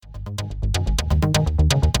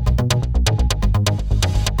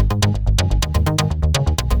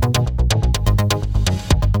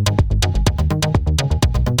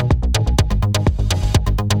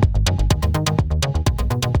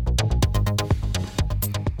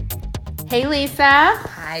Hey, Lisa.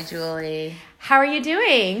 Hi, Julie. How are you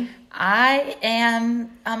doing? I am,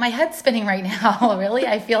 my head's spinning right now, really.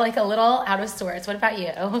 I feel like a little out of sorts. What about you?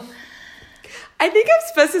 I think I'm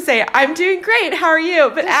supposed to say, I'm doing great. How are you?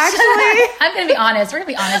 But actually... I'm going to be honest. We're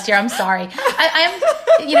going to be honest here. I'm sorry. I'm,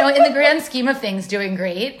 in the grand scheme of things, doing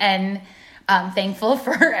great. And thankful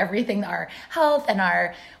for everything, our health and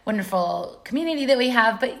our wonderful community that we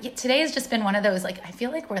have. But today has just been one of those, I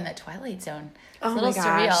feel like we're in the Twilight Zone. It's a little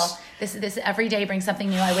surreal. This every day brings something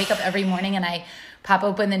new. I wake up every morning and I pop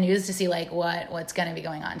open the news to see what's going to be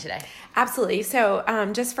going on today. Absolutely. So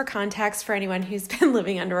just for context for anyone who's been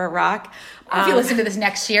living under a rock. If you listen to this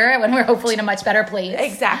next year when we're hopefully in a much better place.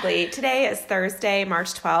 Exactly. Today is Thursday,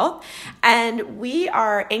 March 12th, and we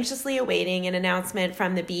are anxiously awaiting an announcement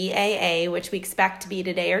from the BAA, which we expect to be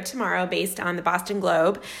today or tomorrow based on the Boston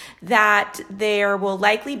Globe, that there will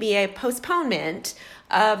likely be a postponement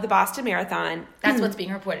of the Boston Marathon. That's what's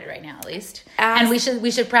being reported right now, at least. And we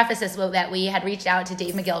should preface this that we had reached out to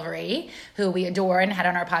Dave McGilvery, who we adore and had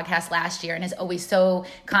on our podcast last year, and is always so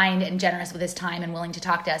kind and generous with his time and willing to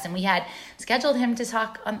talk to us. And we had scheduled him to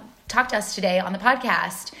talk to us today on the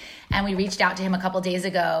podcast. And we reached out to him a couple days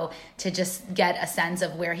ago to just get a sense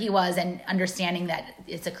of where he was and understanding that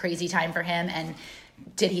it's a crazy time for him, and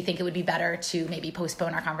did he think it would be better to maybe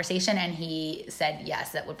postpone our conversation? And he said,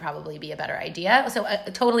 yes, that would probably be a better idea. So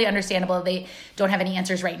totally understandable. They don't have any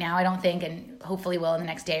answers right now, I don't think, and hopefully will in the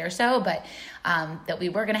next day or so, but that we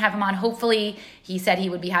were going to have him on. Hopefully he said he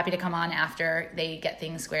would be happy to come on after they get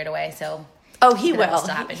things squared away. So oh, he will.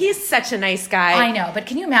 He's such a nice guy. I know, but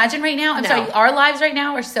can you imagine right now? I'm sorry, our lives right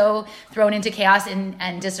now are so thrown into chaos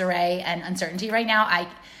and disarray and uncertainty right now.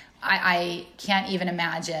 I can't even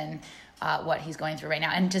imagine what he's going through right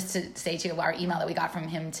now. And just to say too, our email that we got from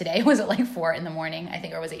him today was at 4 a.m, I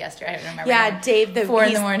think, or was it yesterday? I don't remember. Yeah, Dave, 4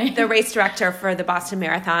 a.m, the race director for the Boston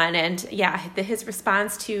Marathon. And yeah, his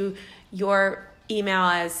response to your email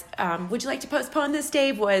as, would you like to postpone this,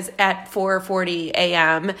 Dave, was at 4:40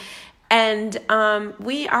 a.m. And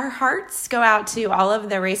our hearts go out to all of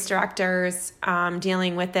the race directors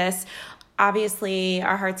dealing with this. Obviously,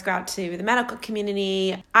 our hearts go out to the medical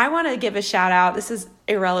community. I want to give a shout out. This is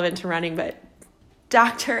irrelevant to running, but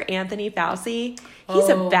Dr. Anthony Fauci, he's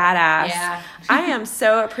a badass. Yeah. I am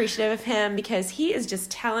so appreciative of him because he is just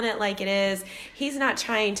telling it like it is. He's not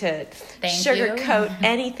trying to sugarcoat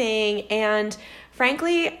anything. And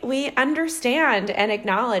frankly, we understand and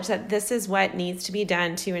acknowledge that this is what needs to be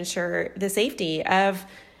done to ensure the safety of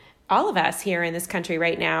all of us here in this country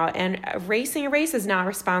right now, and racing a race is not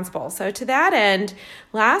responsible. So to that end,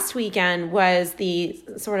 last weekend was the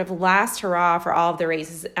sort of last hurrah for all of the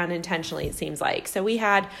races unintentionally, it seems like. So we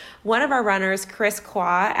had one of our runners, Chris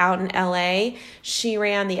Qua, out in LA. She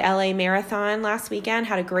ran the LA Marathon last weekend,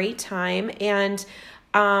 had a great time, and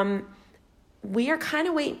we are kind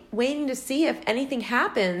of waiting to see if anything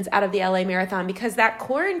happens out of the LA Marathon because that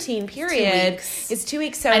quarantine period is 2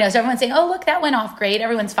 weeks. So I know. So everyone's saying, "Oh, look, that went off great.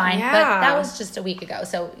 Everyone's fine." Yeah. But that was just a week ago.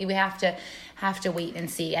 So we have to wait and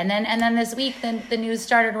see. And then this week, the news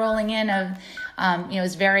started rolling in of, it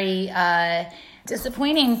was very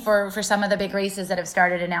disappointing for some of the big races that have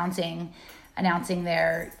started announcing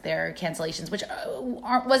their cancellations, which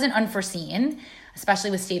wasn't unforeseen,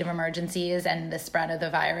 especially with state of emergencies and the spread of the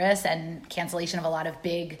virus and cancellation of a lot of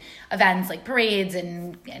big events like parades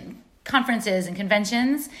and conferences and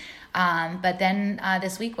conventions. But then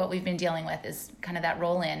this week, what we've been dealing with is kind of that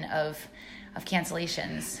roll-in of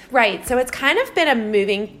cancellations. Right. So it's kind of been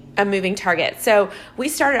a moving target. So we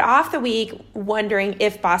started off the week wondering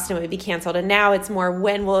if Boston would be canceled, and now it's more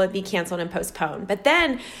when will it be canceled and postponed. But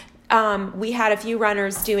then we had a few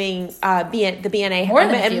runners doing the BNA. More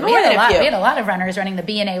than a few. We had a lot of runners running the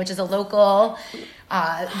BNA, which is a local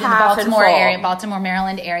Baltimore,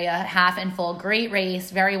 Maryland area, half and full. Great race,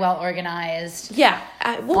 very well organized. Yeah.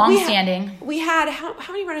 Long-standing. We had, how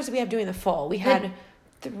many runners did we have doing the full? We had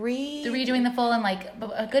three doing the full and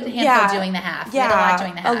a good handful doing the half. Yeah, we had a lot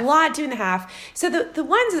doing the half. A lot doing the half. So the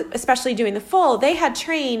ones especially doing the full, they had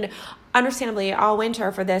trained understandably all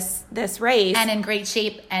winter for this race, and in great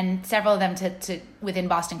shape, and several of them to within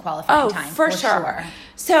Boston qualifying time for sure.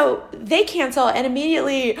 So they cancel, and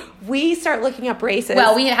immediately we start looking up races.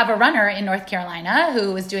 Well, we have a runner in North Carolina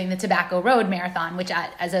who was doing the Tobacco Road Marathon, which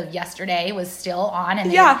as of yesterday was still on,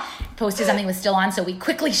 and they posted something was still on. So we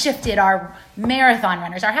quickly shifted our marathon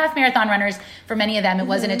runners, our half marathon runners. For many of them, it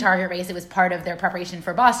wasn't a target race; it was part of their preparation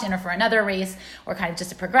for Boston or for another race, or kind of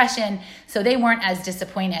just a progression. So they weren't as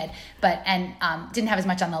disappointed, but didn't have as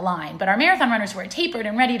much on the line. But our marathon runners who were tapered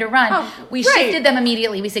and ready to run, we shifted them them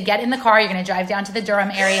immediately. We said, get in the car. You're going to drive down to the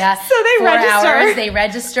Durham area. So they 4 register. hours. They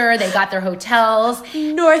register. They got their hotels.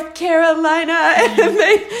 North Carolina.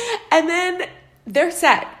 And then they're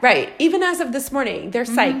set, right? Even as of this morning, they're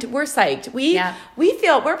psyched. We're psyched. We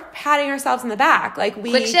feel we're patting ourselves on the back. Like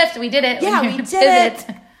quick shift. We did it. Yeah, we did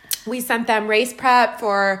it. We sent them race prep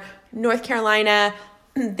for North Carolina.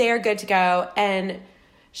 They're good to go. And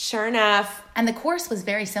sure enough. And the course was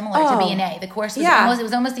very similar to B&A. The course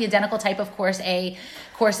was almost the identical type of course, a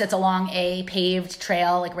course that's along a paved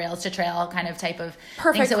trail, like rails to trail kind of type of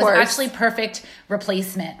perfect thing. So course. It was actually perfect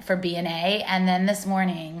replacement for B&A. And then this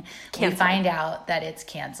morning we find out that it's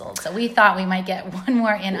canceled. So we thought we might get one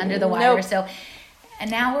more in under the wire. Nope. So and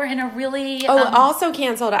now we're in a really... also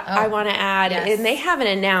canceled, I want to add, yes. and they haven't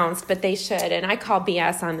announced, but they should, and I call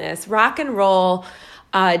BS on this. Rock and Roll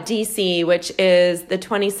DC, which is the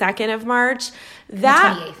 22nd of March. The 28th.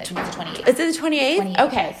 I think it's the 28th. Is it the 28th?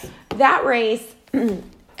 Okay. That race,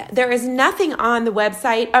 there is nothing on the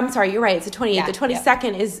website. I'm sorry, you're right. It's the 28th. Yeah, the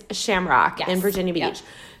 22nd is Shamrock in Virginia Beach. Yep.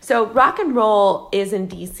 So Rock and Roll is in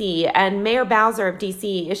DC, and Mayor Bowser of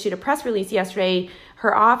DC issued a press release yesterday,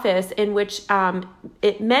 her office, in which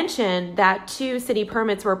it mentioned that 2 city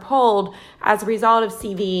permits were pulled as a result of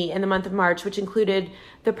CV in the month of March, which included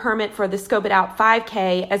the permit for the Scope It Out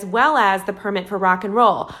 5K as well as the permit for Rock and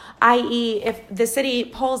Roll, i.e. if the city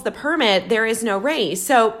pulls the permit, there is no race.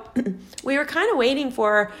 So we were kind of waiting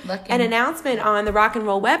for an announcement on the Rock and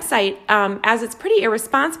Roll website, as it's pretty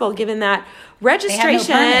irresponsible given that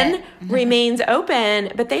registration remains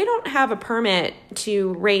open, but they don't have a permit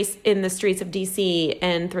to race in the streets of DC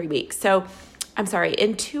in 3 weeks. So, I'm sorry,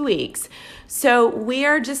 in 2 weeks. So we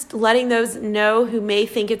are just letting those know who may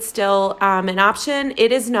think it's still an option.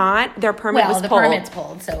 It is not. Their permit was pulled. Well, the permit's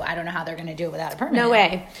pulled, so I don't know how they're going to do it without a permit. No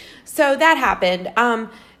way. So that happened.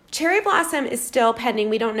 Cherry Blossom is still pending.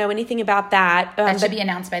 We don't know anything about that. That should be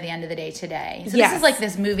announced by the end of the day today. So this is like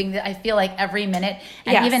this moving that I feel like every minute.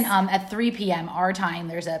 And even at 3 p.m. our time,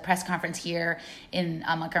 there's a press conference here in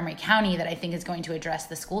Montgomery County that I think is going to address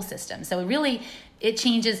the school system. So it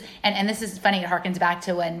changes. And this is funny. It harkens back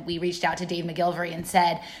to when we reached out to Dave McGilvery and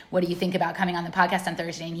said, what do you think about coming on the podcast on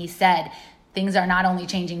Thursday? And he said, things are not only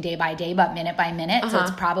changing day by day, but minute by minute. So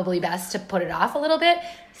it's probably best to put it off a little bit.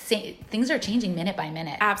 Things are changing minute by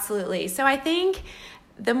minute. Absolutely. So I think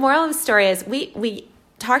the moral of the story is we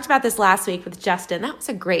talked about this last week with Justin. That was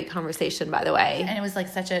a great conversation, by the way. And it was like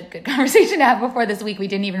such a good conversation to have before this week. We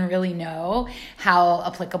didn't even really know how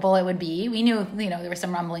applicable it would be. We knew, there were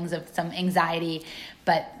some rumblings of some anxiety,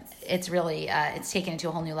 but it's really, it's taken it to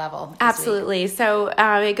a whole new level. Absolutely. So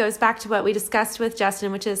it goes back to what we discussed with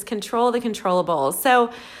Justin, which is control the controllables.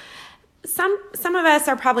 So some of us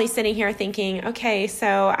are probably sitting here thinking, okay,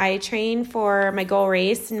 so I train for my goal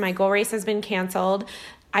race and my goal race has been canceled.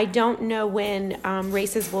 I don't know when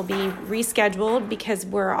races will be rescheduled because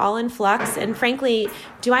we're all in flux. And frankly,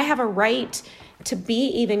 do I have a right to be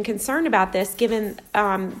even concerned about this given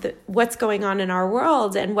what's going on in our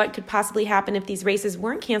world and what could possibly happen if these races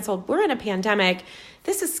weren't canceled? We're in a pandemic.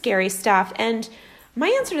 This is scary stuff. And my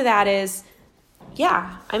answer to that is,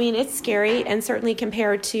 yeah, I mean, it's scary, and certainly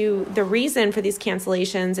compared to the reason for these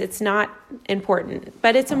cancellations, it's not important,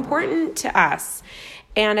 but it's important to us.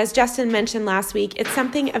 And as Justin mentioned last week, it's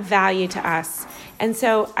something of value to us. And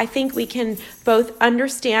so I think we can both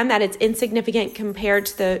understand that it's insignificant compared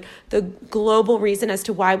to the global reason as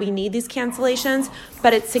to why we need these cancellations,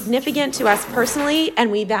 but it's significant to us personally,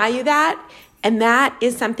 and we value that. And that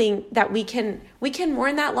is something that we can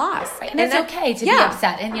mourn that loss. Right. And it's okay to be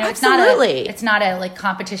upset. And absolutely. It's not a like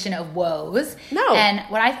competition of woes. No. And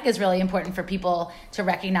what I think is really important for people to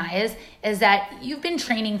recognize is that you've been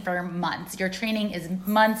training for months. Your training is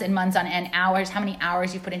months and months on end, hours, how many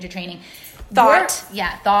hours you put into training. Thought,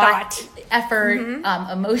 effort,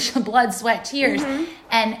 emotion, blood, sweat, tears.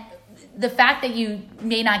 And the fact that you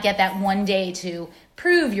may not get that one day to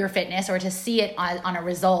prove your fitness or to see it on a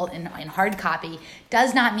result in hard copy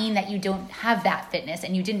does not mean that you don't have that fitness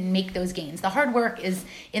and you didn't make those gains. The hard work is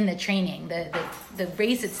in the training. The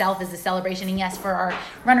race itself is the celebration. And yes, for our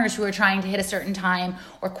runners who are trying to hit a certain time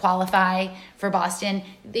or qualify for Boston,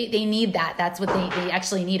 they need that. That's what they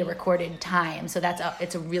actually need, a recorded time. So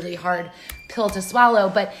it's a really hard pill to swallow,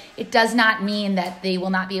 but it does not mean that they will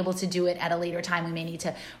not be able to do it at a later time. We may need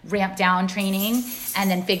to ramp down training and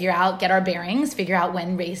then get our bearings, figure out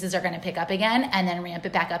when races are going to pick up again, and then ramp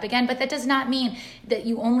it back up again. But that does not mean that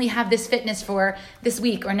you only have this fitness for this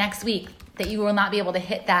week or next week, that you will not be able to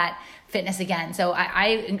hit that fitness again. So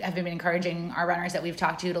I have been encouraging our runners that we've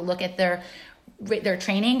talked to look at their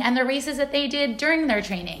training and the races that they did during their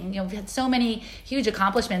training. We've had so many huge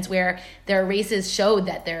accomplishments where their races showed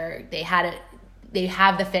that they had they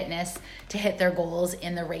have the fitness to hit their goals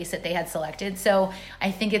in the race that they had selected. So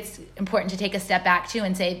I think it's important to take a step back too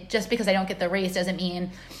and say, just because I don't get the race doesn't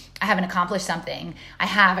mean I haven't accomplished something.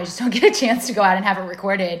 I just don't get a chance to go out and have it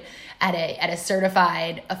recorded at a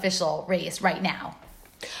certified official race right now.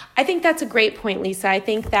 I think that's a great point, Lisa. I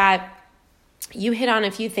think that you hit on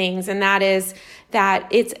a few things, and that is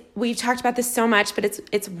that we've talked about this so much, but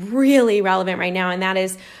it's really relevant right now, and that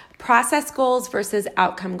is process goals versus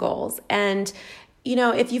outcome goals. And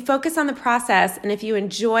if you focus on the process and if you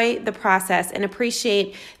enjoy the process and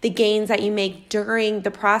appreciate the gains that you make during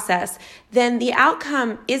the process, then the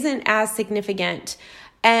outcome isn't as significant.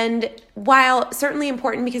 And while certainly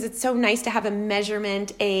important, because it's so nice to have a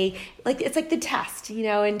measurement, it's like the test,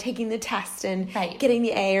 and taking the test and getting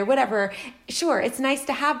the A or whatever. Sure, it's nice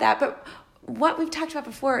to have that. But what we've talked about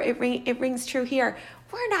before, it rings true here.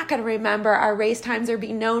 We're not going to remember our race times or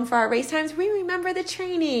be known for our race times. We remember the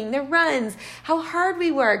training, the runs, how hard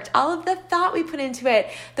we worked, all of the thought we put into it,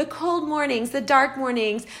 the cold mornings, the dark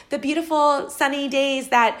mornings, the beautiful sunny days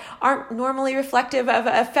that aren't normally reflective of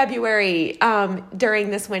a February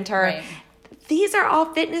during this winter. Right. These are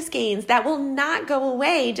all fitness gains that will not go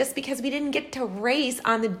away just because we didn't get to race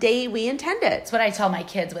on the day we intended. It's what I tell my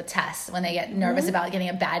kids with tests when they get nervous about getting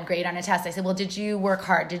a bad grade on a test. I say, well, did you work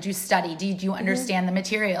hard? Did you study? Did you understand the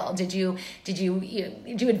material? Did you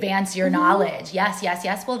advance your knowledge? Yes.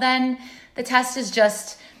 Well, then the test is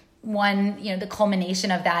just one, the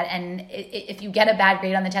culmination of that. And if you get a bad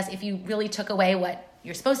grade on the test, if you really took away what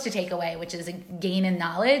you're supposed to take away, which is a gain in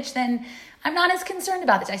knowledge, then I'm not as concerned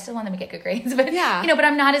about this. I still want them to get good grades, but but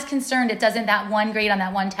I'm not as concerned. It doesn't, that one grade on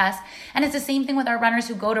that one test. And it's the same thing with our runners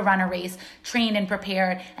who go to run a race, trained and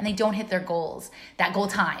prepared, and they don't hit their goals, that goal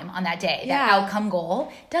time on that day, that outcome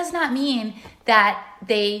goal does not mean that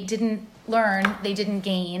they didn't learn, they didn't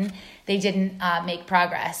gain, they didn't make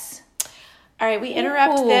progress. All right, we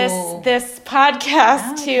interrupt this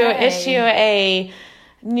podcast to issue a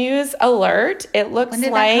news alert. It looks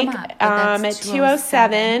like at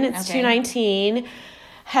 2:07, it's 2:19.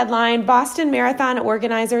 Headline: Boston Marathon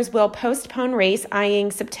organizers will postpone race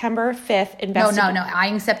eyeing September 5th. No,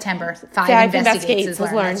 eyeing September 5 investigates has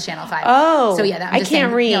learned. That's Channel 5. Oh, so I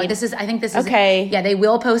can't read. No, I think this is okay. Yeah, they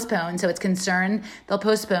will postpone. So it's concerned they'll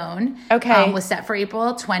postpone. Okay, was set for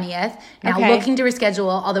April 20th. Now looking to reschedule,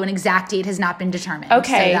 although an exact date has not been determined.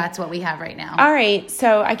 Okay, so that's what we have right now. All right,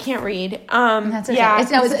 so I can't read. That's okay. Yeah,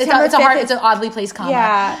 it's an oddly placed comma.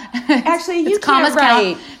 Yeah, actually, you can't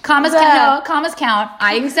write. Commas count.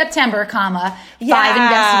 September, 5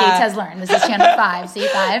 investigates has learned. This is Channel 5, see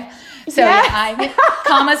 5. So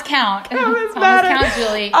commas count. Commas count,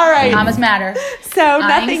 Julie. All right. Commas matter. So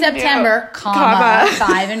nothing September, new.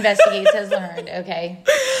 5 investigates has learned. Okay.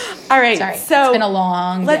 All right. Sorry, so it's been a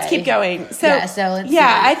long let's day. Keep going. So let's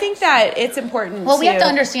I think that it's important. Well, we have to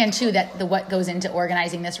understand too that what goes into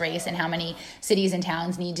organizing this race and how many cities and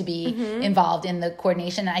towns need to be involved in the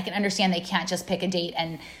coordination. And I can understand they can't just pick a date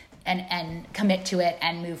and commit to it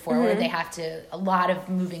and move forward. They have to, a lot of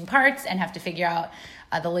moving parts, and have to figure out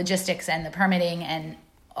the logistics and the permitting and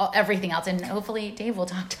everything else. And hopefully Dave will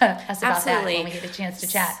talk to us about that when we get a chance to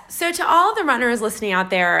chat. So to all the runners listening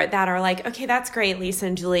out there that are like, okay, that's great, Lisa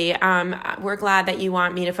and Julie. We're glad that you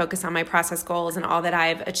want me to focus on my process goals and all that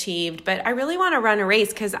I've achieved, but I really want to run a race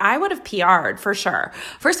because I would have PR'd for sure.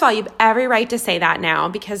 First of all, you have every right to say that now,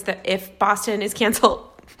 because if Boston is canceled,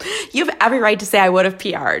 you have every right to say I would have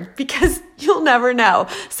PR'd, because you'll never know.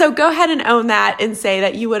 So go ahead and own that and say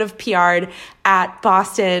that you would have PR'd at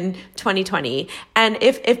Boston 2020. And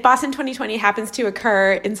if Boston 2020 happens to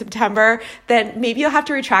occur in September, then maybe you'll have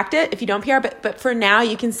to retract it if you don't PR. But for now,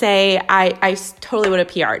 you can say I totally would have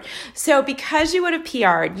PR'd. So because you would have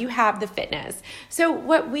PR'd, you have the fitness. So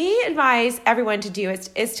what we advise everyone to do is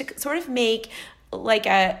to sort of make like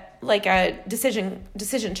a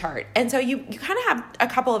decision chart. And so you kind of have a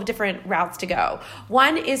couple of different routes to go.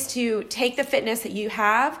 One is to take the fitness that you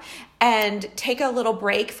have and take a little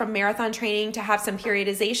break from marathon training to have some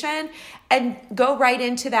periodization and go right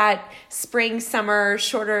into that spring, summer,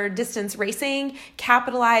 shorter distance racing,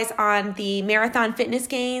 capitalize on the marathon fitness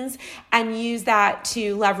gains and use that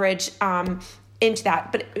to leverage into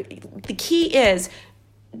that. But the key is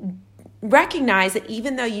recognize that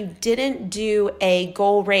even though you didn't do a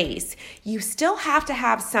goal race, you still have to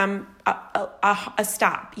have a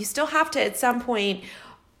stop. You still have to at some point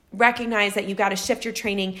recognize that you've got to shift your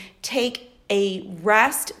training, take a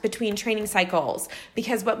rest between training cycles,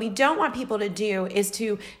 because what we don't want people to do is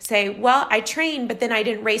to say, well, I trained, but then I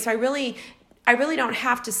didn't race. So I really don't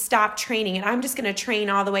have to stop training, and I'm just going to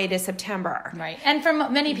train all the way to September. Right. And for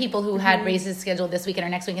many people who had races scheduled this weekend or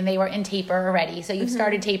next week, and they were in taper already, so you've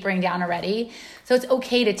started tapering down already. So it's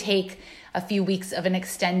okay to take a few weeks of an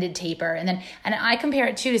extended taper. And I compare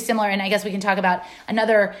it to similar, and I guess we can talk about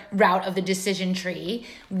another route of the decision tree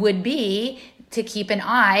would be to keep an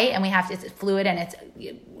eye, and it's fluid and it's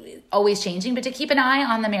always changing, but to keep an eye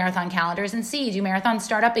on the marathon calendars and see, do marathons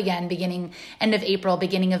start up again end of April,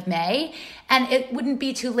 beginning of May? And it wouldn't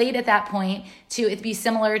be too late at that point it'd be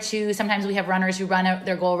similar to sometimes we have runners who run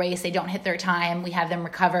their goal race, they don't hit their time, we have them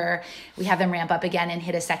recover, we have them ramp up again and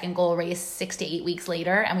hit a second goal race 6 to 8 weeks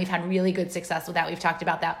later, and we've had really good success with that. We've talked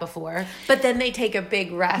about that before. But then they take a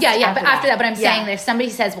big rest. After that. But I'm saying that if somebody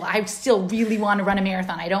says, well, I still really want to run a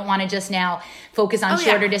marathon, I don't want to just now focus on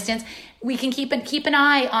shorter distance, we can keep an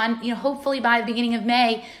eye on, hopefully by the beginning of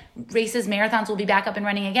May, marathons will be back up and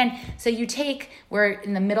running again. So we're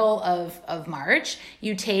in the middle of March,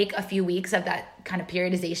 you take a few weeks of that kind of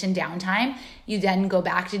periodization downtime. You then go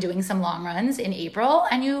back to doing some long runs in April,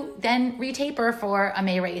 and you then retaper for a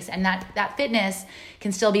May race. And that fitness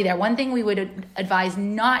can still be there. One thing we would advise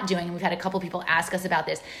not doing, and we've had a couple people ask us about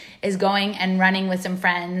this, is going and running with some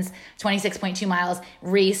friends, 26.2 miles,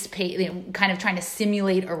 race, kind of trying to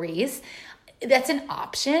simulate a race. That's an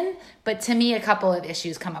option, but to me, a couple of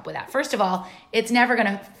issues come up with that. First of all, it's never going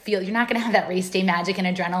to you're not going to have that race day magic and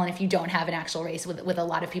adrenaline if you don't have an actual race with a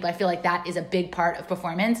lot of people. I feel like that is a big part of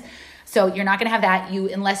performance. So you're not going to have that.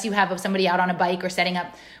 Unless you have somebody out on a bike or setting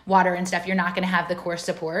up water and stuff, you're not going to have the course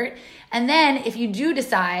support. And then if you do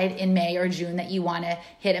decide in May or June that you want to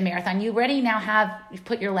hit a marathon, you already now you've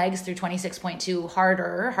put your legs through 26.2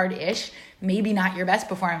 hard-ish, maybe not your best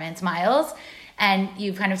performance miles. And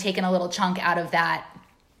you've kind of taken a little chunk out of that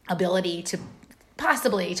ability to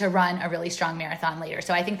possibly to run a really strong marathon later.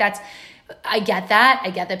 So I think I get that. I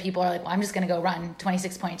get that people are like, well, I'm just going to go run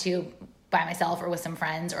 26.2 by myself or with some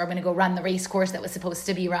friends, or I'm going to go run the race course that was supposed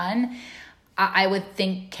to be run. I would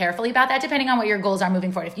think carefully about that, depending on what your goals are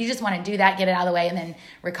moving forward. If you just want to do that, get it out of the way, and then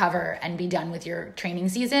recover and be done with your training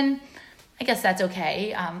season, I guess that's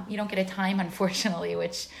okay. You don't get a time, unfortunately,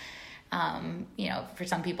 which... for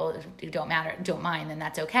some people who don't mind, then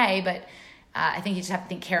that's okay. But I think you just have to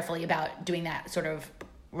think carefully about doing that sort of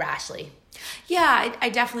rashly. Yeah, I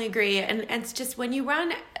definitely agree. And it's just when you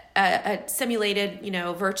run a simulated,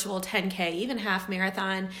 virtual 10K, even half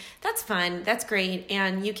marathon, that's fun. That's great.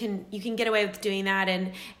 And you can get away with doing that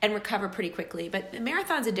and recover pretty quickly. But the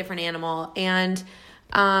marathon's a different animal. And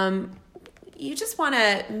you just want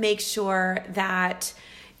to make sure that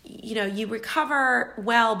you recover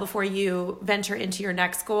well before you venture into your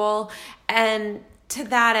next goal. And to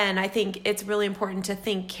that end, I think it's really important to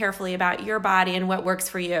think carefully about your body and what works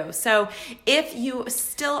for you. So if you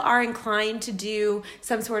still are inclined to do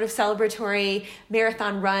some sort of celebratory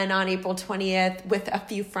marathon run on April 20th with a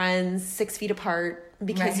few friends 6 feet apart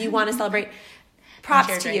because you want to celebrate,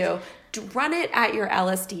 props to you. Run it at your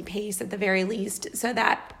LSD pace at the very least so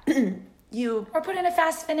that... or put in a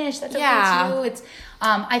fast finish. That's okay too. It's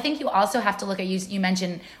I think you also have to look at you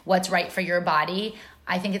mentioned what's right for your body.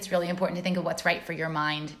 I think it's really important to think of what's right for your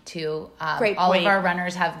mind too. Great point. All of our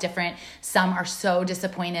runners have different. Some are so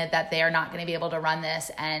disappointed that they are not going to be able to run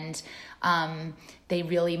this, and they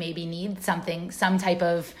really maybe need some type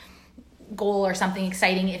of goal or something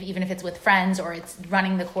exciting, even if it's with friends or it's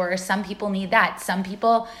running the course. Some people need that. Some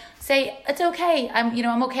people say it's okay.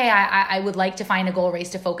 I'm okay. I would like to find a goal race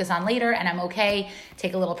to focus on later, and I'm okay.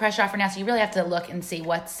 Take a little pressure off for now. So you really have to look and see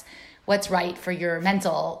what's right for your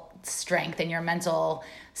mental strength and your mental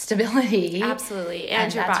stability. Absolutely.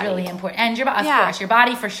 And your that's body. Really important. And your body, of course, your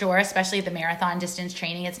body for sure, especially at the marathon distance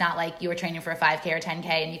training. It's not like you were training for a 5K or 10K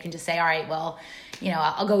and you can just say, all right, well,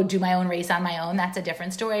 I'll go do my own race on my own. That's a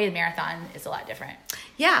different story. The marathon is a lot different.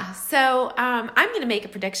 Yeah. So I'm going to make a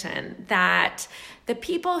prediction that the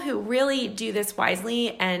people who really do this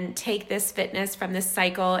wisely and take this fitness from this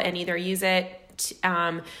cycle and either use it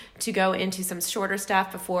to go into some shorter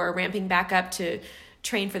stuff before ramping back up to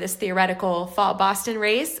train for this theoretical fall Boston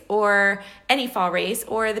race or any fall race,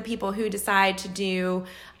 or the people who decide to do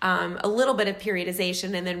a little bit of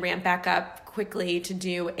periodization and then ramp back up quickly to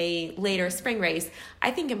do a later spring race. I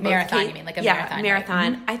think in both marathon, you mean like a marathon?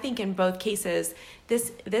 Marathon. Right? I think in both cases,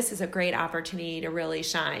 this is a great opportunity to really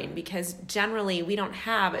shine because generally we don't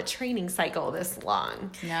have a training cycle this long.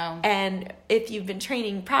 No. And if you've been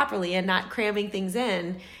training properly and not cramming things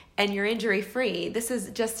in, and you're injury free, this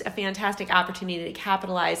is just a fantastic opportunity to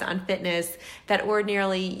capitalize on fitness that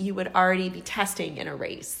ordinarily you would already be testing in a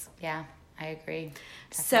race. Yeah, I agree.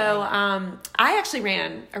 Definitely. So I actually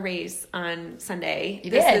ran a race on Sunday.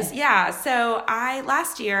 You did? So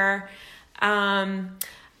last year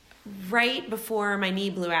Right before my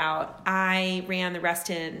knee blew out, I ran the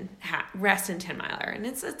Reston 10 miler, and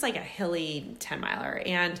it's like a hilly 10 miler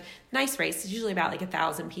and nice race. It's usually about like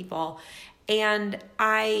 1,000 people. And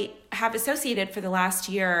I have associated for the last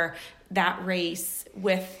year that race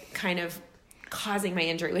with kind of causing my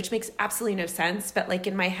injury, which makes absolutely no sense. But like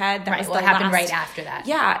in my head, that was what happened right after that.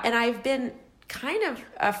 Yeah. And I've been kind of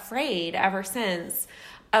afraid ever since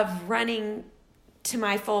of running to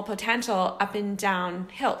my full potential up and down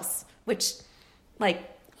hills, which like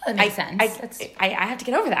that makes sense. I have to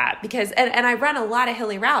get over that because, and I run a lot of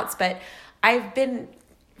hilly routes, but I've been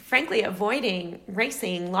frankly avoiding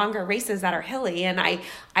racing longer races that are hilly. And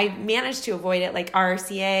I managed to avoid it. Like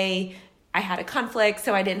RCA, I had a conflict,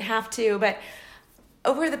 so I didn't have to. But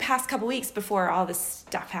over the past couple weeks before all this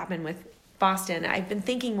stuff happened with Boston, I've been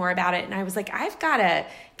thinking more about it, and I was like, I've got to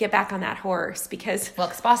get back on that horse because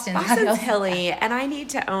Boston's hilly, and I need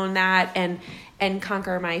to own that and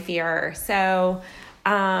conquer my fear. So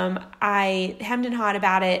I hemmed and hawed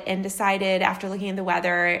about it and decided after looking at the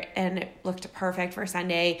weather, and it looked perfect for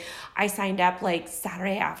Sunday, I signed up like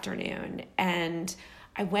Saturday afternoon, and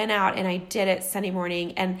I went out and I did it Sunday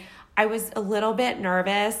morning, and I was a little bit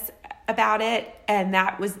nervous about it, and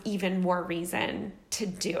that was even more reason to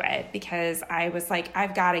do it because I was like,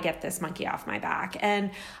 I've got to get this monkey off my back.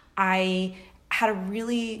 And I had a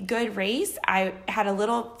really good race. I had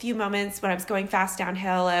a few moments when I was going fast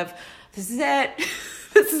downhill of, this is it.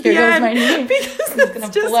 This is the end. My knee. Because it's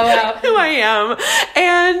going to blow out who I am.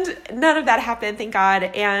 And none of that happened, thank God.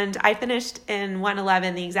 And I finished in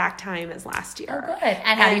 1:11, the exact time as last year. Oh, good.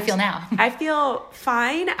 And how do you feel now? I feel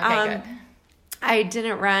fine. Okay, good. I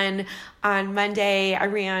didn't run on Monday. I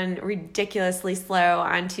ran ridiculously slow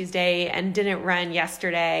on Tuesday and didn't run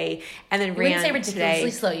yesterday, and then ran today. You wouldn't say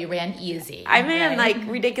ridiculously slow. You ran easy. I ran like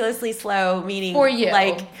ridiculously slow, meaning for you.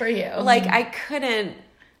 Like I couldn't.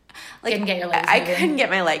 Couldn't get your legs moving. I couldn't get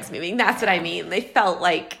my legs moving. That's what I mean. They felt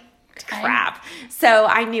like crap. So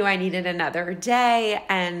I knew I needed another day.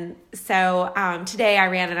 And so today I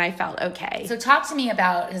ran and I felt okay. So talk to me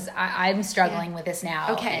about, because I'm struggling with this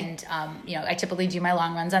now. Okay. And, I typically do my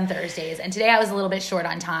long runs on Thursdays. And today I was a little bit short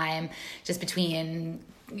on time just between,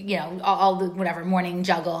 all the whatever morning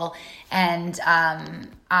juggle. And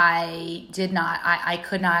I could not,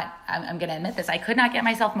 I'm going to admit this, I could not get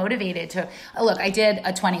myself motivated to, look, I did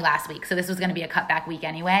a 20 last week, so this was going to be a cutback week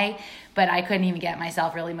anyway, but I couldn't even get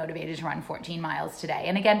myself really motivated to run 14 miles today.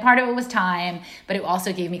 And again, part of it was time, but it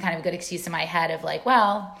also gave me kind of a good excuse in my head of like,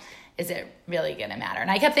 well, is it really going to matter? And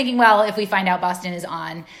I kept thinking, well, if we find out Boston is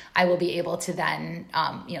on, I will be able to then,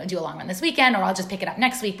 do a long run this weekend, or I'll just pick it up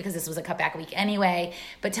next week because this was a cutback week anyway.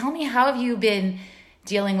 But tell me, how have you been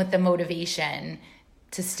dealing with the motivation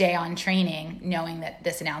to stay on training, knowing that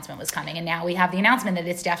this announcement was coming? And now we have the announcement that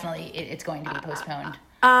it's going to be postponed.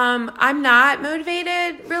 I'm not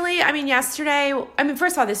motivated, really. I mean,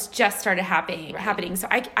 first of all, this just started happening. So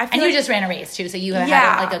I feel and you just ran a race too, so you have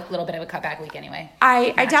had like a little bit of a cutback week anyway.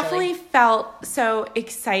 I definitely felt so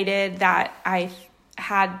excited that I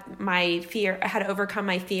had overcome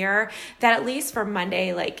my fear, that at least for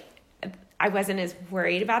Monday, like, I wasn't as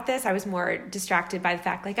worried about this. I was more distracted by the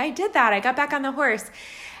fact, like, I did that. I got back on the horse.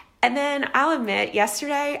 And then I'll admit,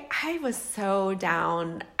 yesterday, I was so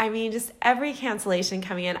down. I mean, just every cancellation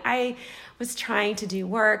coming in, I was trying to do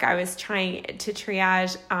work. I was trying to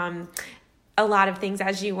triage a lot of things,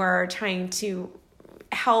 as you were, trying to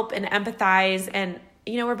help and empathize. And,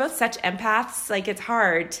 we're both such empaths. Like, it's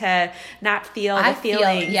hard to not feel the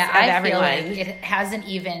feelings of everyone. I feel like it hasn't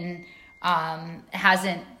even,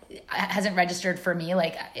 hasn't registered for me.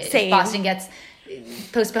 Like, if Boston gets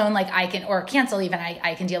postpone, like, I can, or cancel even,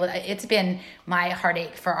 I can deal with it. It's been my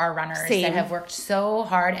heartache for our runners that have worked so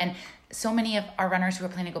hard, and so many of our runners who are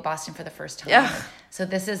planning to go Boston for the first time. Yeah. So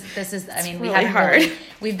this is I mean, really hard.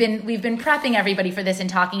 We've been prepping everybody for this and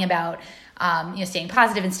talking about staying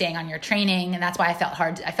positive and staying on your training, and that's why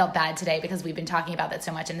I felt bad today, because we've been talking about that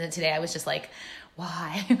so much, and then today I was just like,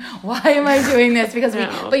 why am I doing this? Because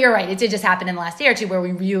but you're right, it did just happen in the last day or two where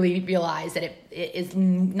we really realized that it is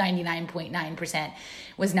 99.9%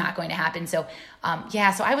 was not going to happen. So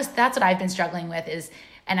that's what I've been struggling with is,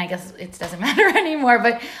 and I guess it doesn't matter anymore,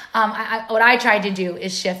 but what I tried to do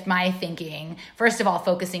is shift my thinking, first of all,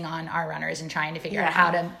 focusing on our runners and trying to figure out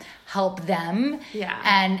how to help them. Yeah.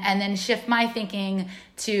 And then shift my thinking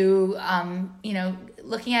to,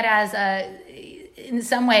 looking at it as in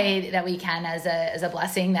some way that we can as a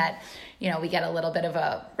blessing that, we get a little bit of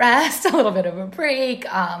a rest, a little bit of a break,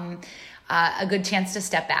 a good chance to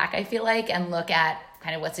step back, I feel like, and look at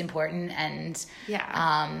kind of what's important. And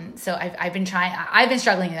so I've been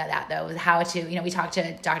struggling with that though, with how to, we talked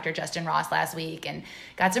to Dr. Justin Ross last week and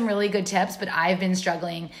got some really good tips, but I've been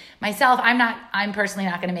struggling myself. I'm personally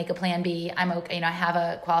not going to make a plan B. I'm okay. I have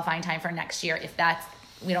a qualifying time for next year.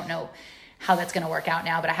 We don't know how that's going to work out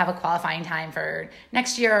now, but I have a qualifying time for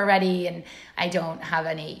next year already. And I don't have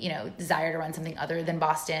any, desire to run something other than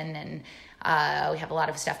Boston. And we have a lot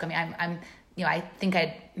of stuff coming. I think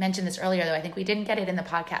I mentioned this earlier, though. I think we didn't get it in the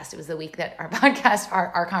podcast. It was the week that our podcast,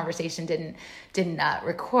 our conversation didn't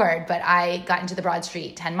record. But I got into the Broad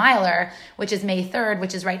Street 10 miler, which is May 3rd,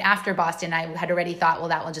 which is right after Boston. I had already thought, well,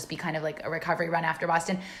 that will just be kind of like a recovery run after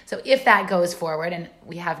Boston. So if that goes forward, and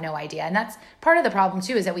we have no idea, and that's part of the problem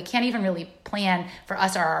too, is that we can't even really plan for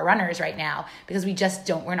us or our runners right now because we just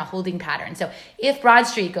don't. We're in a holding pattern. So if Broad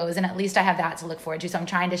Street goes, and at least I have that to look forward to. So I'm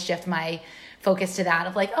trying to shift my focus to that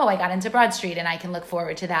of like, I got into Broad Street and I can look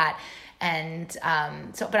forward to that. And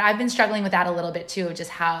but I've been struggling with that a little bit too, of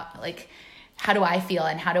just how do I feel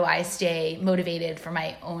and how do I stay motivated for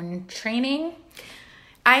my own training?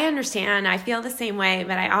 I understand. I feel the same way,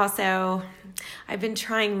 but I've been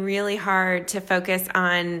trying really hard to focus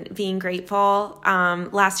on being grateful.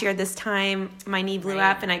 Last year, this time, my knee blew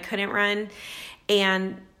up and I couldn't run.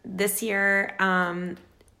 And this year, I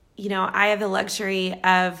have the luxury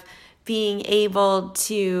of being able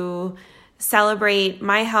to celebrate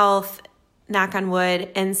my health, knock on wood,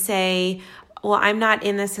 and say, well, I'm not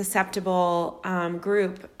in the susceptible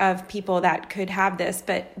group of people that could have this,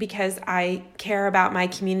 but because I care about my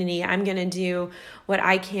community, I'm going to do what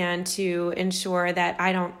I can to ensure that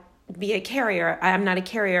I don't be a carrier. I'm not a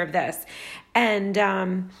carrier of this. And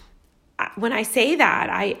when I say that,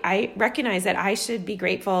 I recognize that I should be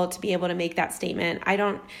grateful to be able to make that statement. I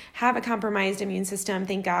don't have a compromised immune system,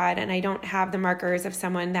 thank God, and I don't have the markers of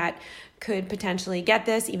someone that could potentially get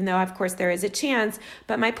this, even though, of course, there is a chance.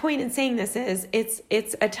 But my point in saying this is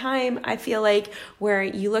it's a time, I feel like, where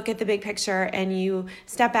you look at the big picture and you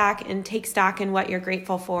step back and take stock in what you're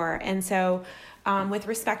grateful for. And so with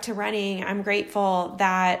respect to running, I'm grateful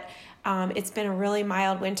that it's been a really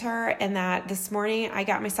mild winter, and that this morning I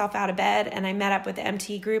got myself out of bed and I met up with the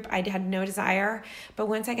MT group. I had no desire, but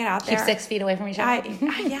once I got out there, keep 6 feet away from each other.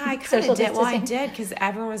 I kind of did. Well, I did because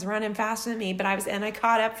everyone was running faster than me, but I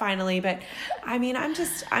caught up finally. But I mean, I'm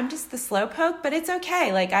just the slow poke, but it's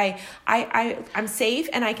okay. Like I'm safe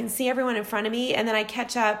and I can see everyone in front of me, and then I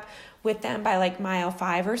catch up with them by like mile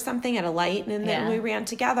 5 or something at a light, and then we ran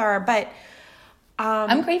together. But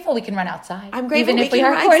I'm grateful we can run outside. I'm grateful even if we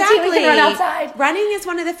are quarantined, we can run outside. Running is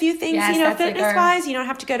one of the few things, fitness-wise, you don't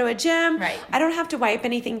have to go to a gym. Right. I don't have to wipe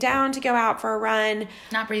anything down to go out for a run.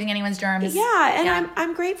 Not breathing anyone's germs. Yeah, and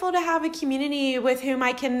I'm grateful to have a community with whom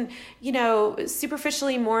I can,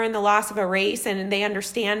 superficially mourn the loss of a race, and they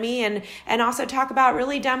understand me, and also talk about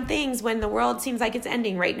really dumb things when the world seems like it's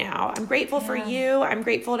ending right now. I'm grateful for you. I'm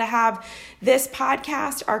grateful to have this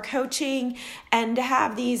podcast, our coaching, and to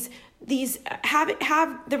have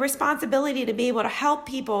have the responsibility to be able to help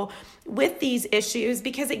people with these issues,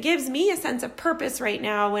 because it gives me a sense of purpose right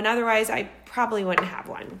now when otherwise I probably wouldn't have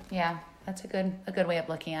one. Yeah, that's a good way of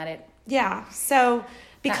looking at it. Yeah. So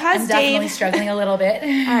because I'm definitely struggling a little bit.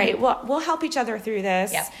 All right. Well, we'll help each other through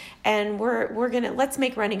this. Yep. And let's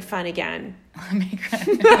make running fun again. Okay. I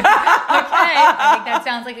think that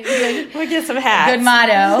sounds like a good. We'll get some hats. Good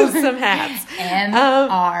motto. Some hats.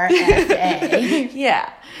 MRFA.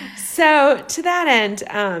 Yeah. So to that end,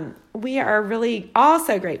 we are really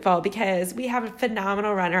also grateful because we have a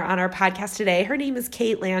phenomenal runner on our podcast today. Her name is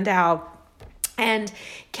Kate Landau. And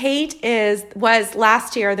Kate was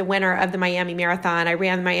last year the winner of the Miami Marathon. I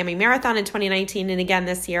ran the Miami Marathon in 2019, and again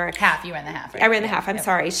this year. Half, you ran the half, right? I ran the half, I'm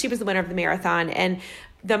sorry. She was the winner of the marathon, and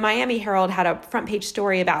the Miami Herald had a front page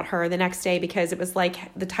story about her the next day because it was like,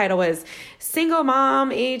 the title was "Single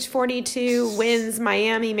Mom, Age 42, Wins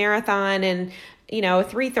Miami Marathon," and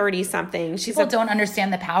 3:30 something. People don't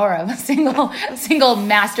understand the power of a single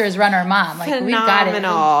Masters runner mom. Like, phenomenal. We've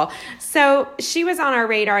got it. So she was on our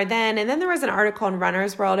radar then, and then there was an article in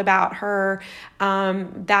Runner's World about her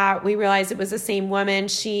that we realized it was the same woman.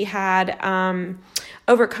 She had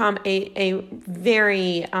overcome a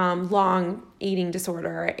very long eating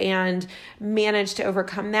disorder and managed to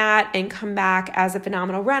overcome that and come back as a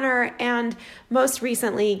phenomenal runner. And most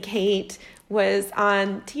recently, Kate was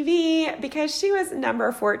on TV because she was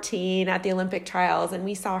number 14 at the Olympic trials, and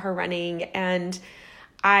we saw her running, and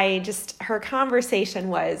our conversation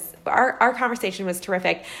was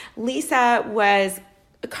terrific. Lisa was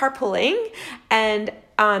carpooling, and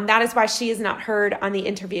that is why she is not heard on the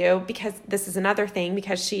interview, because this is another thing,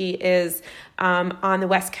 because she is on the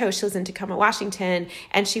West Coast. She lives in Tacoma, Washington,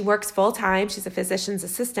 and she works full time. She's a physician's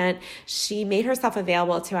assistant. She made herself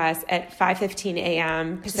available to us at 5:15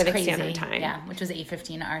 a.m. Pacific Standard Time. Yeah, which was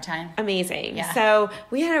 8:15 our time. Amazing. Yeah. So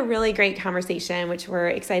we had a really great conversation, which we're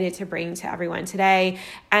excited to bring to everyone today.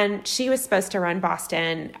 And she was supposed to run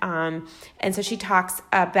Boston. And so she talks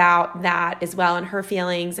about that as well and her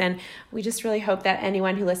feelings. And we just really hope that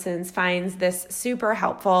anyone who listens finds this super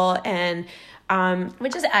helpful. And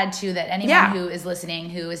would just add to that anyone who is listening,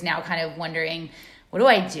 who is now kind of wondering, what do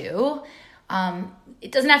I do?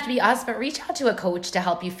 It doesn't have to be us, but reach out to a coach to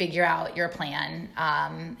help you figure out your plan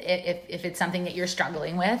if it's something that you're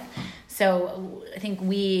struggling with. So I think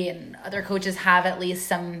we and other coaches have at least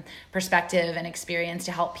some perspective and experience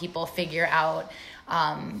to help people figure out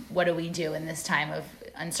what do we do in this time of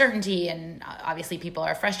uncertainty. And obviously people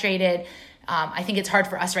are frustrated. I think it's hard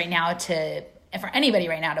for us right now for anybody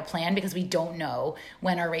right now to plan, because we don't know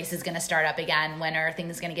when our race is going to start up again, when are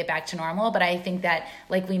things going to get back to normal. But I think that,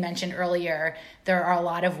 like we mentioned earlier, there are a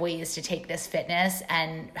lot of ways to take this fitness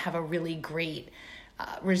and have a really great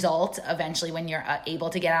result eventually when you're able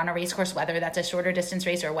to get on a race course, whether that's a shorter distance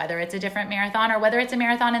race or whether it's a different marathon or whether it's a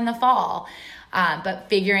marathon in the fall. But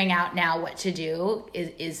figuring out now what to do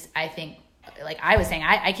is I think, like I was saying,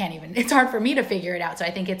 I can't even, it's hard for me to figure it out. So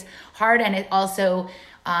I think it's hard, and it also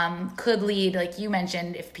could lead, like you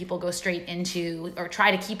mentioned, if people go straight into or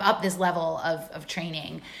try to keep up this level of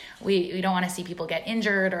training. We don't want to see people get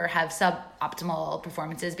injured or have suboptimal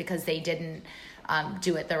performances because they didn't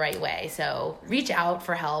do it the right way. So reach out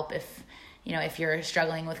for help if you're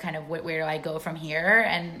struggling with kind of where do I go from here,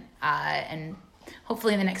 and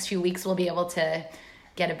hopefully in the next few weeks we'll be able to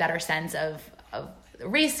get a better sense of the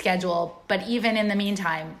race schedule. But even in the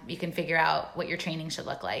meantime, you can figure out what your training should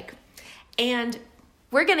look like. And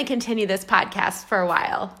we're going to continue this podcast for a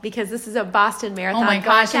while because this is a Boston Marathon podcast. Oh my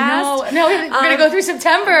gosh, no, we're going to go through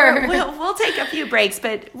September. We'll take a few breaks,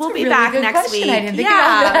 but we'll be back next week. I didn't think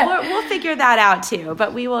about that. We'll figure that out too,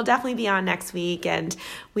 but we will definitely be on next week, and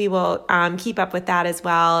we will keep up with that as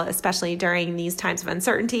well, especially during these times of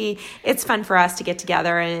uncertainty. It's fun for us to get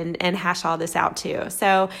together and hash all this out too.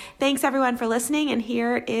 So thanks everyone for listening, and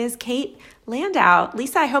here is Kate Landau.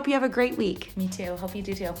 Lisa, I hope you have a great week. Me too. Hope you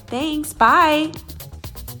do too. Thanks. Bye.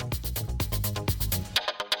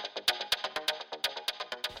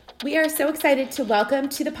 We are so excited to welcome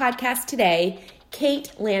to the podcast today,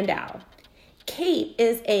 Kate Landau. Kate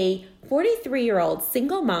is a 43-year-old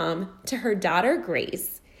single mom to her daughter,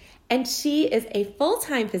 Grace, and she is a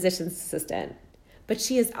full-time physician's assistant, but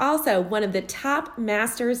she is also one of the top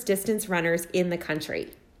masters distance runners in the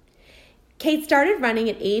country. Kate started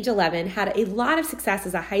running at age 11, had a lot of success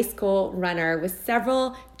as a high school runner with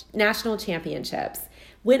several national championships,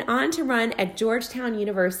 went on to run at Georgetown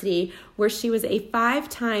University, where she was a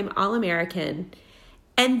 5-time All-American.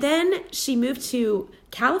 And then she moved to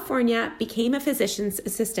California, became a physician's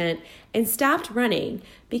assistant, and stopped running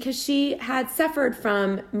because she had suffered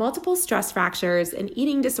from multiple stress fractures, an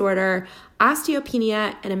eating disorder,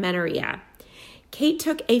 osteopenia, and amenorrhea. Kate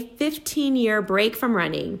took a 15-year break from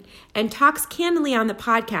running and talks candidly on the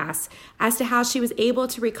podcast as to how she was able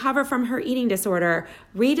to recover from her eating disorder,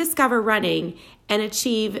 rediscover running, and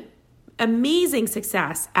achieve amazing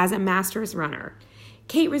success as a master's runner.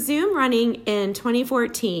 Kate resumed running in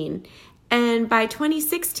 2014, and by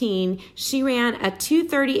 2016, she ran a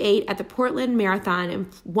 2:38 at the Portland Marathon and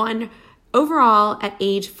won overall at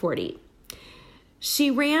age 40.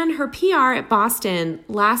 She ran her PR at Boston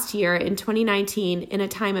last year in 2019 in a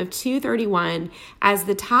time of 2:31 as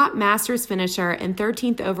the top masters finisher and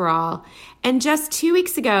 13th overall. And just 2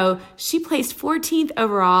 weeks ago, she placed 14th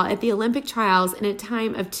overall at the Olympic trials in a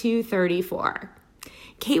time of 2:34.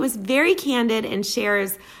 Kate was very candid and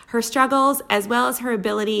shares her struggles as well as her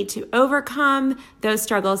ability to overcome those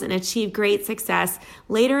struggles and achieve great success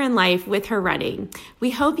later in life with her running.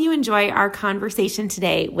 We hope you enjoy our conversation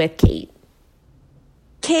today with Kate.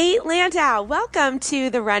 Kate Landau, welcome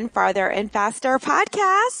to the Run Farther and Faster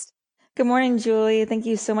podcast. Good morning, Julie. Thank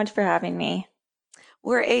you so much for having me.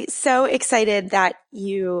 We're so excited that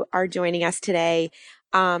you are joining us today.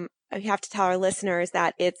 I have to tell our listeners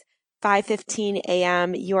that it's 5:15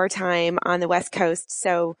 a.m. your time on the West Coast.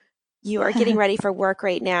 So you are getting ready for work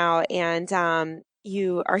right now, and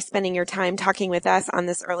you are spending your time talking with us on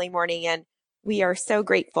this early morning. And we are so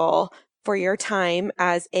grateful for your time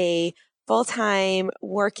as a full-time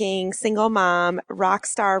working single mom, rock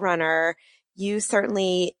star runner. You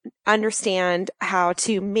certainly understand how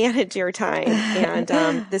to manage your time, and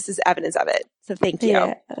this is evidence of it. So thank you.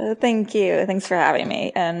 Yeah, thank you. Thanks for having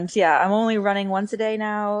me. And yeah, I'm only running once a day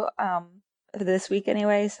now, this week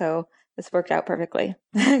anyway, so this worked out perfectly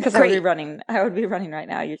because I would be running right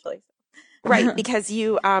now usually. Right, because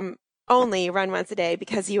you only run once a day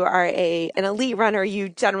because you are an elite runner. You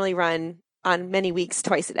generally run on many weeks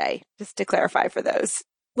twice a day, just to clarify for those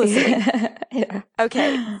listening. Yeah.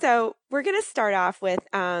 Okay, so we're going to start off with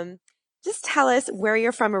just tell us where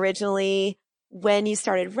you're from originally, when you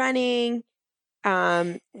started running,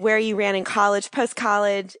 where you ran in college,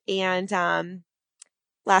 post-college, and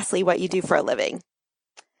lastly, what you do for a living.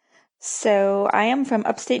 So I am from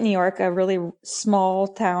upstate New York, a really small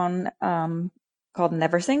town called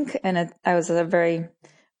Neversink, and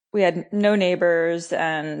we had no neighbors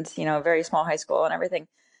and, a very small high school and everything.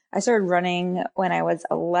 I started running when I was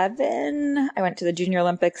 11. I went to the Junior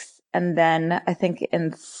Olympics, and then I think in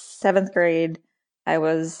 7th grade, I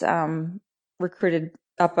was recruited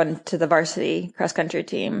up onto the varsity cross country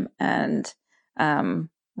team and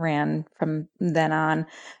ran from then on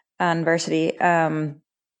varsity. And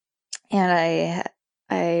I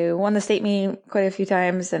won the state meet quite a few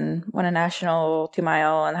times and won a national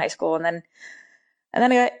 2-mile in high school, and then I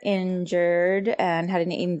got injured and had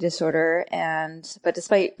an eating disorder. But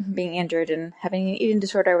despite being injured and having an eating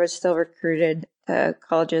disorder, I was still recruited to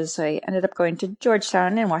colleges. So I ended up going to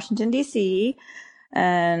Georgetown in Washington, D.C.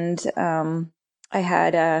 And I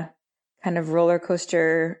had a kind of roller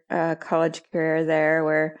coaster college career there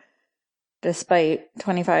where, despite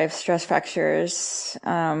 25 stress fractures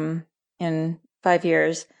in 5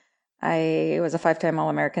 years, I was a 5-time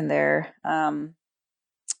All-American there.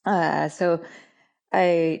 So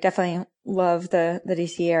I definitely love the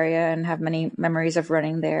DC area and have many memories of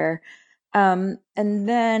running there. And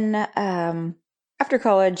then after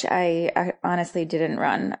college, I honestly didn't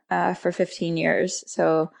run for 15 years.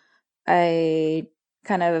 So I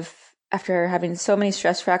kind of, after having so many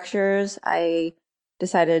stress fractures, I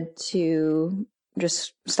decided to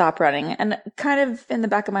just stop running. And kind of in the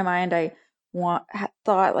back of my mind, I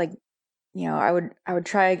thought like, I would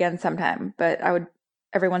try again sometime, but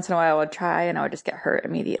every once in a while I would try and I would just get hurt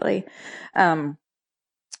immediately. I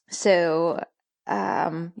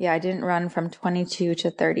didn't run from 22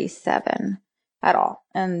 to 37 at all.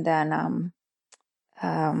 And then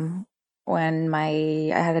when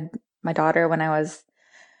I had my daughter when I was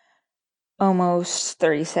almost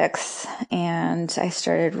 36, and I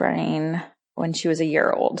started running when she was a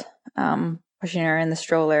year old, pushing her in the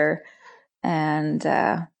stroller and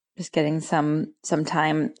just getting some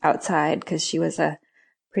time outside because she was a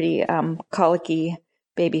pretty colicky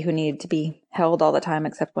baby who needed to be held all the time,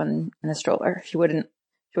 except when in a stroller. She wouldn't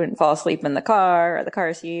fall asleep in the car or the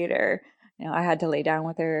car seat, or I had to lay down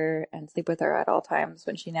with her and sleep with her at all times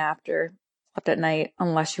when she napped or slept at night,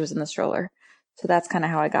 unless she was in the stroller. So that's kind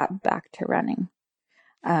of how I got back to running.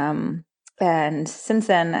 And since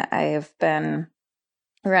then, I've been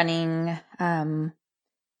running in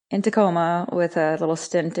Tacoma with a little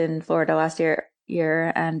stint in Florida last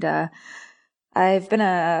year, and I've been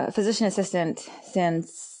a physician assistant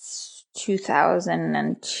since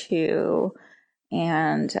 2002,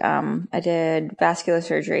 and I did vascular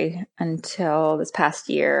surgery until this past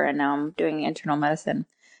year, and now I'm doing internal medicine.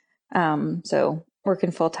 So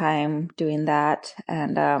working full time doing that,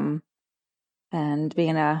 and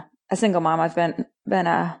being a single mom. I've been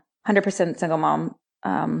a 100% single mom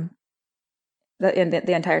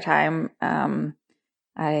the entire time.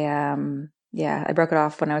 I broke it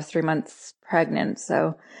off when I was 3 months pregnant.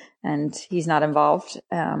 So, and he's not involved,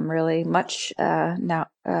 really much, now.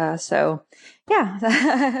 So yeah,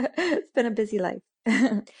 it's been a busy life.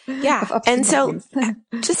 Yeah. And so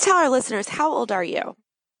just tell our listeners, how old are you?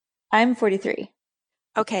 I'm 43.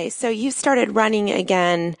 Okay. So you started running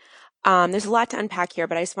again. There's a lot to unpack here,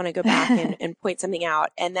 but I just want to go back and point something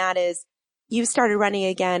out. And that is, you started running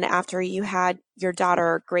again after you had your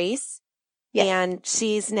daughter, Grace. Yes. And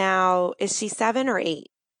she's now, is she 7 or 8?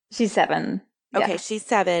 She's 7. Okay, yeah. She's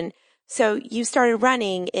 7. So you started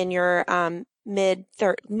running in your mid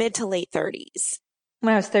to late 30s.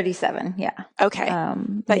 When I was 37, yeah. Okay.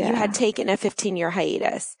 But you had taken a 15-year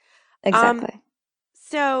hiatus. Exactly.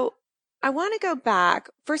 So I want to go back.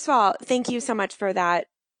 First of all, thank you so much for that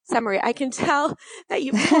summary. I can tell that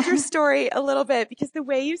you told your story a little bit because the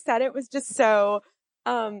way you said it was just so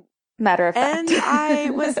matter of fact. And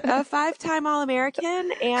I was a 5-time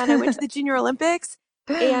All-American, and I went to the Junior Olympics,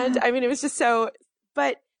 and I mean, it was just so,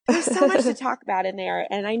 but there's so much to talk about in there.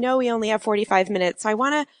 And I know we only have 45 minutes, so I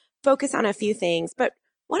want to focus on a few things, but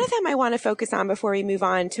one of them I want to focus on before we move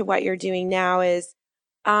on to what you're doing now is,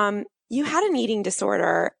 you had an eating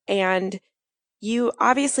disorder and you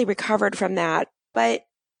obviously recovered from that, but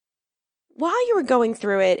while you were going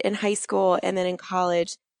through it in high school and then in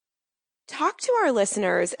college, talk to our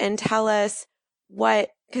listeners and tell us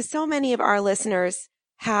because so many of our listeners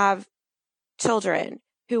have children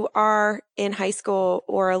who are in high school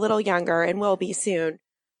or a little younger and will be soon.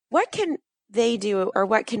 What can they do, or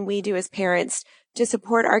what can we do as parents to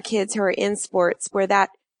support our kids who are in sports where that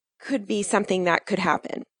could be something that could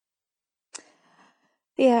happen?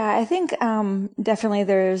 Yeah, I think definitely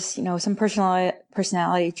there's, some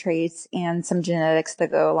personality traits and some genetics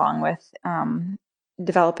that go along with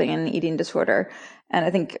developing an eating disorder. And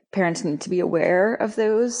I think parents need to be aware of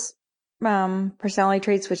those personality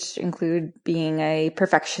traits, which include being a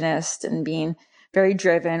perfectionist and being very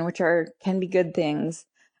driven, which can be good things.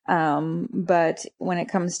 But when it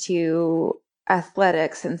comes to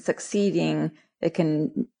athletics and succeeding, it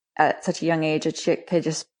can, at such a young age, it could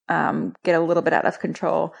just get a little bit out of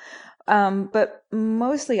control. But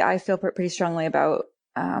mostly I feel pretty strongly about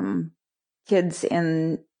kids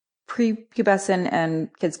in prepubescent and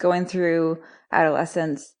kids going through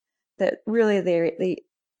adolescence, that really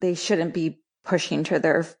they shouldn't be pushing to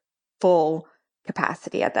their full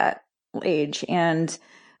capacity at that age, and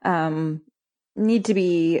need to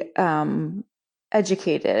be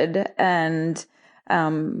educated and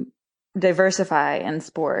diversify in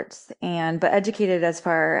sports, but educated as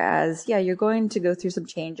far as, you're going to go through some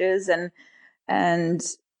changes and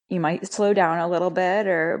you might slow down a little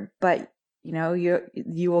bit, but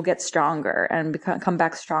you will get stronger and come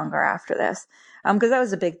back stronger after this. Because that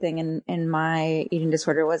was a big thing in my eating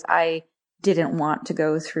disorder, was I didn't want to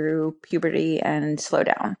go through puberty and slow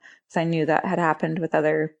down, because I knew that had happened with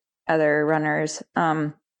other runners.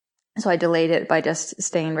 So I delayed it by just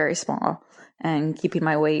staying very small and keeping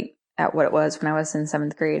my weight at what it was when I was in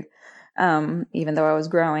 7th grade, even though I was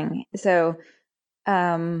growing. So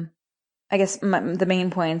I guess the main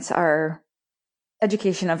points are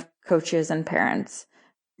education of coaches and parents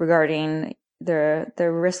regarding the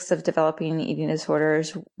risks of developing eating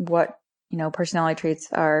disorders, what personality traits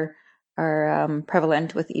are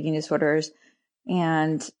prevalent with eating disorders,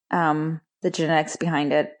 and the genetics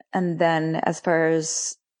behind it. And then as far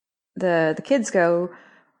as the kids go,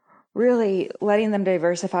 really letting them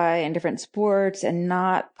diversify in different sports and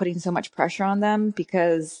not putting so much pressure on them,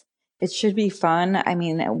 because it should be fun. I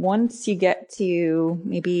mean, once you get to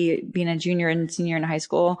maybe being a junior and senior in high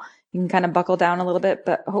school, you can kind of buckle down a little bit,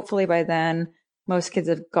 but hopefully by then most kids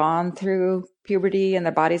have gone through puberty and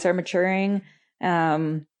their bodies are maturing.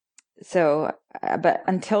 But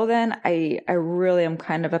until then, I really am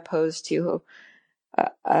kind of opposed to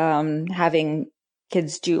having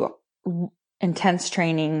kids do intense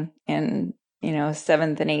training in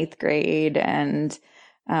 7th and 8th grade, and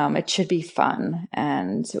it should be fun.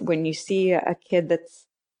 And when you see a kid that's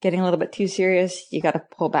getting a little bit too serious, you got to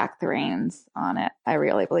pull back the reins on it, I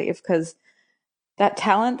really believe, because that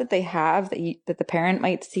talent that they have, that the parent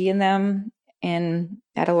might see in them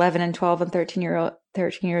at 11 and 12 and 13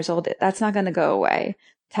 years old, that's not going to go away.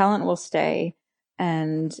 Talent will stay.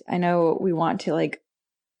 And I know we want to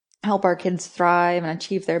help our kids thrive and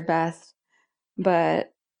achieve their best,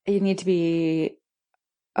 but you need to be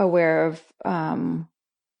aware of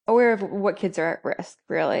what kids are at risk,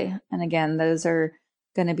 really. And again, those are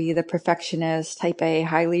going to be the perfectionist, type A,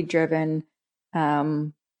 highly driven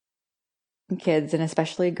kids, and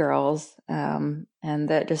especially girls. And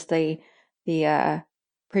that just the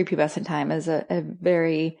prepubescent time is a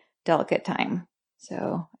very delicate time.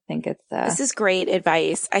 So I think it's this is great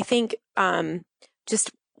advice. I think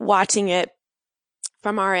just watching it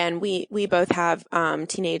from our end, we both have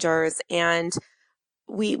teenagers, and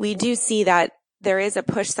we do see that there is a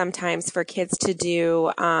push sometimes for kids to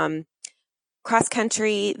do cross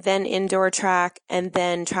country, then indoor track, and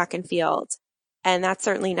then track and field. And that's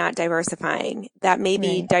certainly not diversifying. That may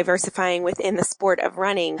be diversifying within the sport of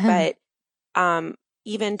running, but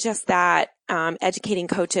even just that, educating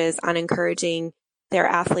coaches on encouraging their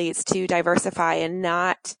athletes to diversify and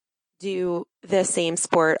not do the same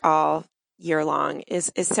sport all year long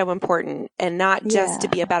is so important, and not just to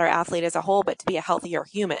be a better athlete as a whole, but to be a healthier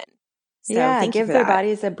human. So thank you for their that.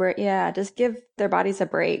 bodies a break. Yeah, just give their bodies a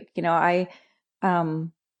break. I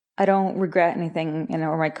don't regret anything,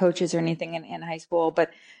 or my coaches or anything in high school, but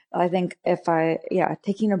I think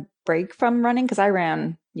taking a break from running, because I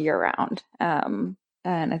ran year round, and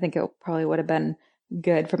I think it probably would have been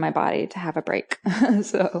good for my body to have a break. And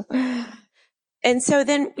so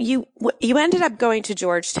then you ended up going to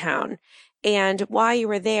Georgetown, and while you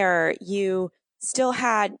were there, you still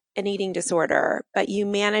had an eating disorder, but you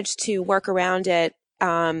managed to work around it,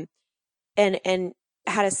 and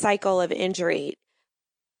had a cycle of injury.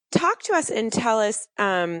 Talk to us and tell us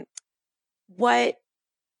what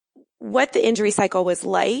what the injury cycle was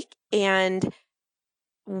like, and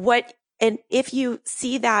if you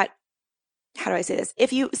see that, how do I say this?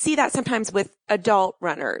 If you see that sometimes with adult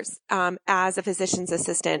runners, as a physician's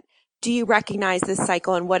assistant, do you recognize this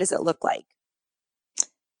cycle, and what does it look like?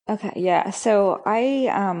 Okay, yeah. So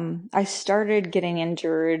I started getting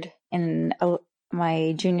injured in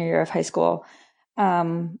my junior year of high school,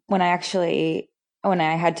 when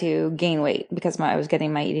I had to gain weight because I was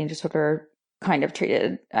getting my eating disorder kind of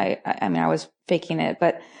treated. I mean, I was faking it,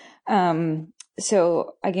 but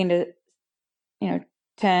so I gained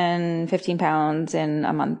 10, 15 pounds in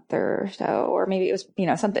a month or so, or maybe it was,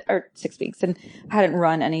 something, or 6 weeks, and I hadn't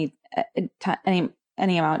run any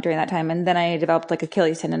amount during that time. And then I developed like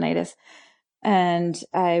Achilles tendonitis, and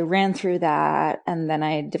I ran through that. And then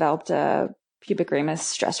I developed a pubic ramus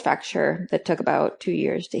stress fracture that took about 2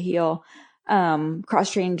 years to heal.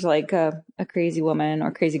 Cross-trained like a crazy woman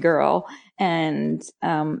or crazy girl. And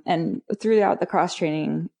throughout the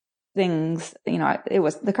cross-training things,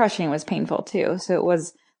 the cross-training was painful too. So it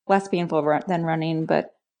was less painful than running,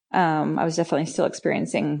 but I was definitely still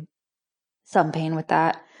experiencing some pain with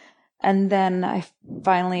that. And then I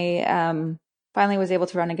finally was able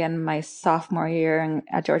to run again my sophomore year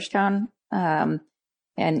at Georgetown, and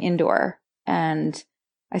indoor. And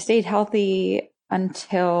I stayed healthy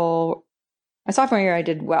until my sophomore year. I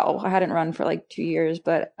did well. I hadn't run for like 2 years,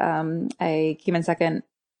 but I came in second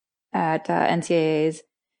at NCAAs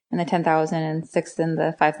in the 10,000 and sixth in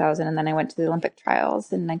the 5,000. And then I went to the Olympic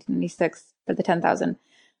trials in 1996 for the 10,000.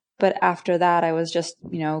 But after that, I was just,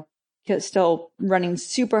 still running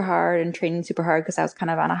super hard and training super hard because I was kind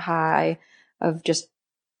of on a high of just,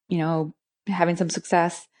 having some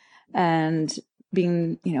success and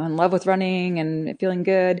being, in love with running and feeling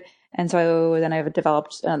good. And so then I've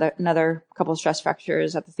developed another couple of stress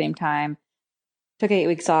fractures at the same time. Took 8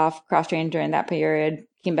 weeks off, cross-trained during that period,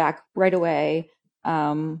 came back right away,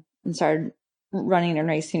 and started running and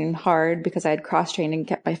racing hard because I had cross-trained and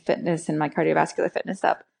kept my fitness and my cardiovascular fitness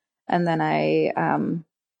up. And then I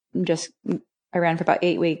ran for about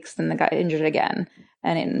 8 weeks, and then got injured again.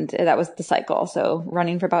 And that was the cycle. So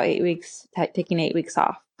running for about 8 weeks, taking 8 weeks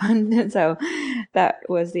off. And so that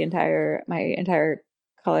was my entire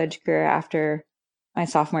college career after my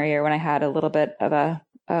sophomore year, when I had a little bit of a,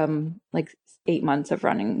 like 8 months of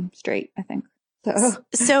running straight, I think.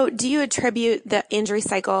 So do you attribute the injury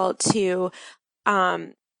cycle to,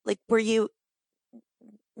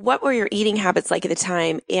 what were your eating habits like at the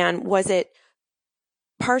time? And was it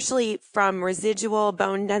partially from residual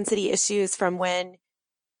bone density issues from when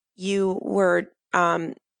you were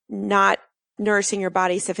not nourishing your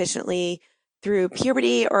body sufficiently through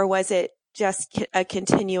puberty, or was it just a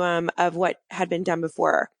continuum of what had been done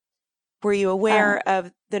before? Were you aware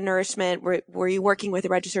of the nourishment? Were you working with a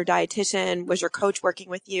registered dietitian? Was your coach working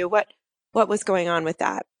with you? What was going on with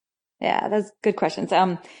that? Yeah, that's good questions.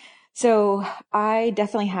 So I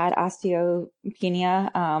definitely had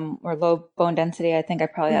osteopenia, or low bone density. I think I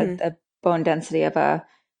probably had a bone density of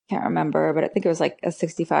can't remember, but I think it was like a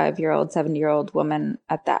 65-year-old, 70-year-old woman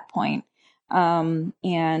at that point. And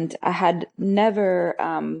I had never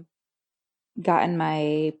gotten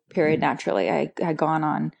my period naturally. I had gone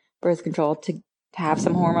on birth control to have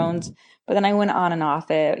some hormones, but then I went on and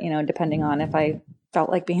off it, depending on if I felt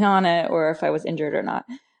like being on it or if I was injured or not.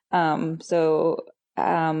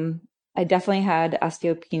 I definitely had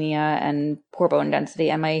osteopenia and poor bone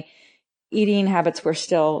density, and my eating habits were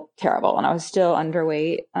still terrible, and I was still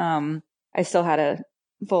underweight. I still had a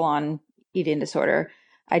full-on eating disorder.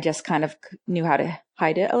 I just kind of knew how to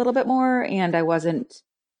hide it a little bit more, and I was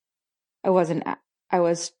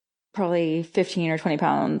probably 15 or 20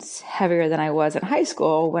 pounds heavier than I was in high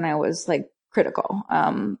school when I was like critical,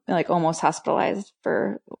 like almost hospitalized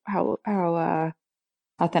for how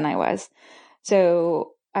thin I was.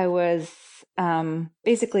 So I was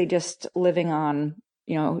basically just living on,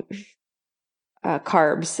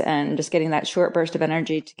 carbs and just getting that short burst of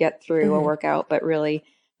energy to get through a workout, but really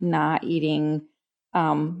not eating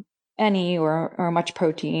any or much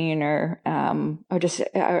protein or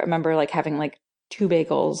I remember like having like 2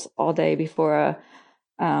 bagels all day before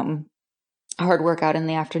a hard workout in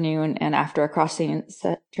the afternoon and after a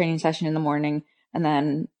training session in the morning. And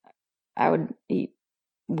then I would eat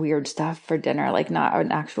weird stuff for dinner, like not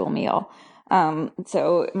an actual meal.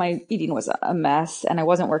 So my eating was a mess, and I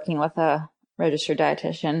wasn't working with a registered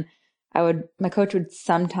dietitian. My coach would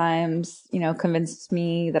sometimes, convince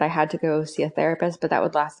me that I had to go see a therapist, but that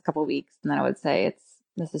would last a couple of weeks. And then I would say,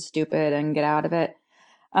 this is stupid and get out of it.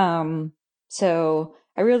 So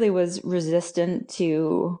I really was resistant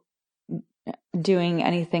to doing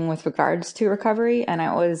anything with regards to recovery. And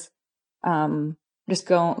I was, just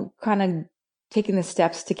go kind of taking the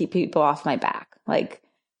steps to keep people off my back. Like,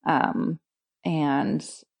 and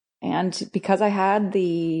because I had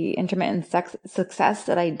the intermittent success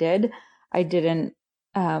that I did, I didn't,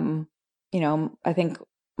 I think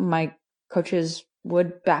my coaches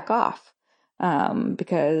would back off,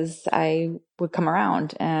 because I would come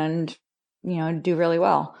around and, do really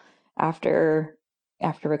well after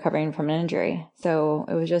recovering from an injury. So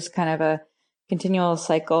it was just kind of a continual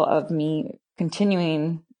cycle of me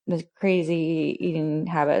continuing the crazy eating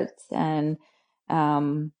habits and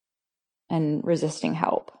resisting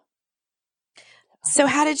help. So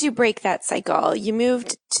how did you break that cycle? You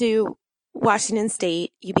moved to Washington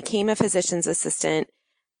State, you became a physician's assistant,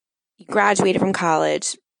 you graduated from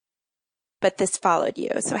college, but this followed you.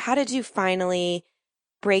 So how did you finally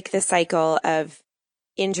break the cycle of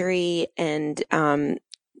injury and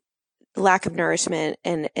lack of nourishment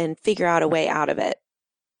and figure out a way out of it?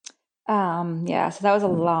 So that was a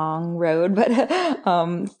long road, but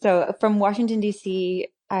so from Washington, D.C.,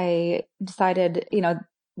 I decided,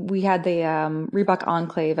 we had the Reebok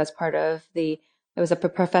Enclave as part of it was a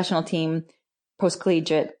professional team,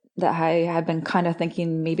 post-collegiate, that I had been kind of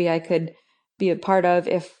thinking maybe I could be a part of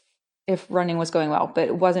if running was going well, but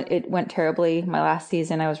it went terribly. My last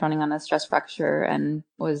season, I was running on a stress fracture and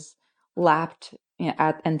was lapped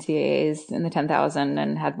at NCAAs in the 10,000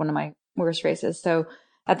 and had one of my worst races. So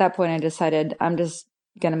at that point, I decided I'm just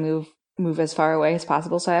going to move as far away as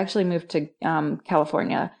possible. So I actually moved to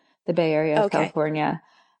California, the Bay Area of California.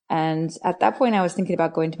 And at that point, I was thinking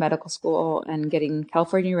about going to medical school and getting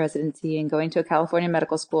California residency and going to a California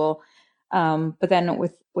medical school. But then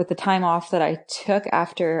with the time off that I took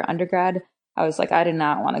after undergrad, I was like, I did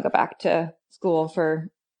not want to go back to school for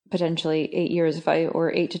potentially 8 years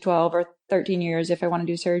or 8 to 12 or 13 years if I want to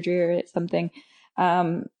do surgery or something.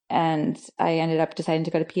 And I ended up deciding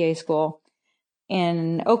to go to PA school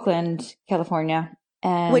in Oakland, California.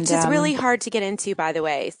 Which is really hard to get into, by the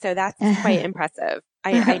way. So that's quite impressive.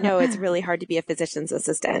 I know it's really hard to be a physician's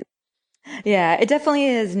assistant. Yeah, it definitely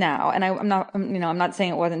is now. And I'm not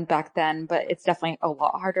saying it wasn't back then, but it's definitely a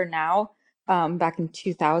lot harder now. Back in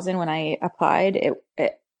 2000 when I applied,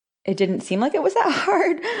 it didn't seem like it was that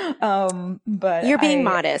hard. But you're being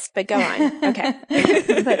modest, but go on. Okay.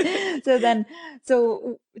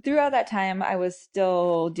 So throughout that time, I was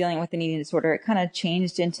still dealing with an eating disorder. It kind of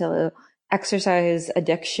changed into exercise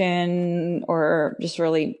addiction or just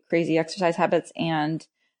really crazy exercise habits and,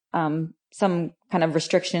 some kind of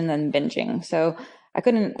restriction and binging. So I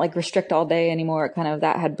couldn't restrict all day anymore. Kind of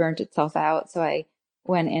that had burnt itself out. So I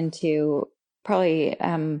went into probably,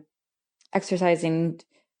 exercising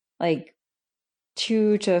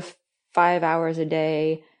 2 to 5 hours a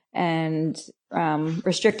day and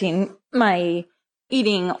restricting my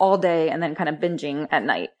eating all day and then kind of binging at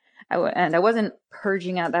night. And I wasn't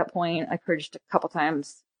purging at that point. I purged a couple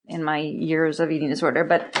times in my years of eating disorder,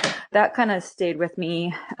 but that kind of stayed with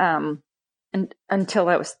me until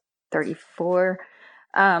I was 34.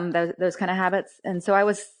 Those kind of habits. And so I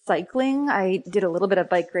was cycling. I did a little bit of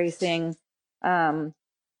bike racing, and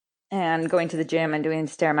going to the gym and doing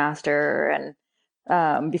Stairmaster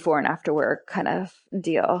and before and after work kind of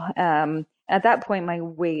deal. At that point, my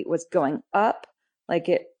weight was going up.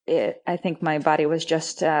 I think my body was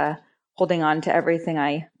just holding on to everything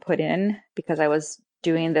I put in because I was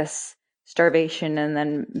doing this starvation and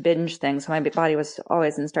then binge thing. So my body was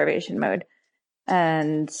always in starvation mode.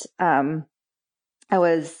 And I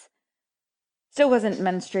still wasn't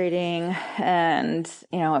menstruating, and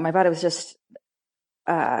my body was just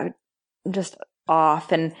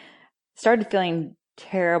off and started feeling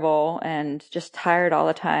terrible and just tired all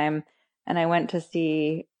the time. And I went to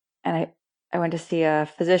see a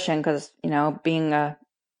physician because, being a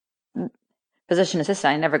physician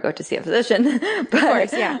assistant, I never go to see a physician. But, of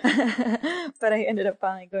course, yeah. But I ended up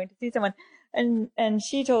finally going to see someone. And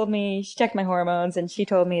she checked my hormones and she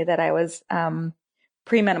told me that I was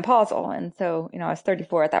premenopausal. And so, I was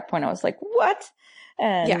 34 at that point. I was like, what?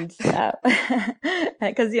 And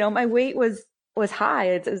because, my weight was high.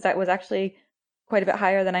 It was actually quite a bit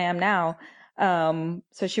higher than I am now.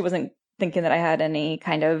 So she wasn't thinking that I had any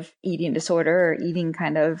kind of eating disorder or eating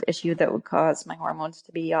kind of issue that would cause my hormones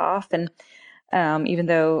to be off. And even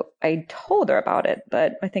though I told her about it,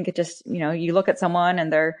 but I think it just, you look at someone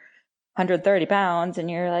and they're 130 pounds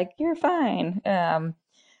and you're like, you're fine.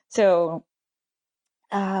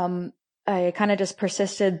 I kind of just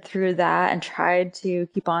persisted through that and tried to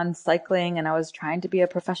keep on cycling. And I was trying to be a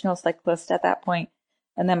professional cyclist at that point.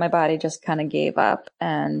 And then my body just kind of gave up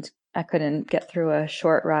and I couldn't get through a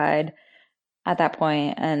short ride at that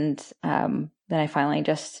point. And then I finally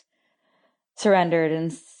just surrendered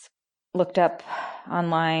and looked up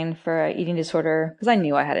online for an eating disorder because I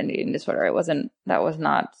knew I had an eating disorder. That was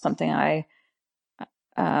not something I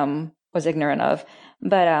was ignorant of,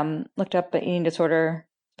 but looked up an eating disorder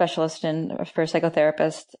specialist and for a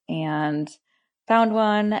psychotherapist and found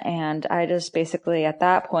one. And I just basically, at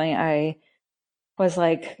that point, I was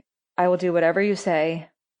like, I will do whatever you say,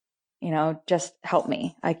 just help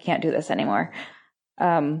me. I can't do this anymore.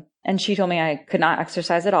 And she told me I could not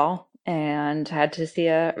exercise at all and had to see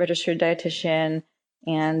a registered dietitian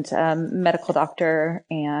and medical doctor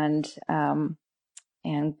and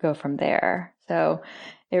go from there. So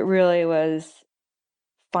it really was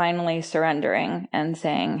finally surrendering and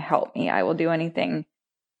saying, help me. I will do anything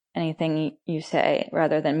you say,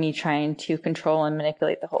 rather than me trying to control and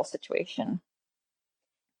manipulate the whole situation.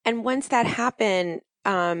 And once that happened,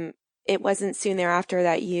 it wasn't soon thereafter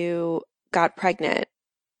that you got pregnant.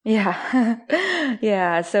 Yeah.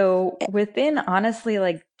 Yeah. So within honestly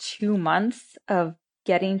like 2 months of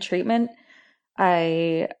getting treatment,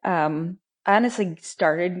 I honestly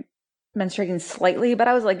started menstruating slightly, but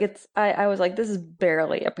I was like, I was like, this is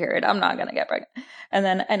barely a period. I'm not going to get pregnant. And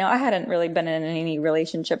then I know I hadn't really been in any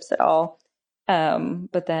relationships at all.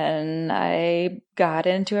 But then I got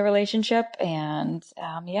into a relationship and,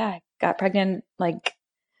 I got pregnant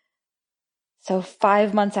so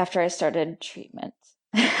 5 months after I started treatment.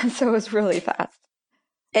 So it was really fast.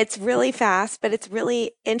 It's really fast, but it's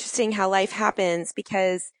really interesting how life happens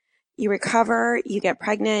because you recover, you get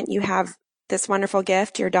pregnant, you have this wonderful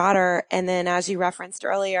gift, your daughter. And then as you referenced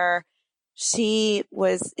earlier, she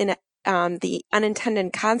was in the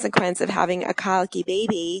unintended consequence of having a colicky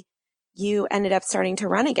baby. You ended up starting to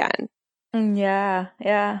run again. Yeah,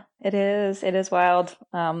 it is. It is wild.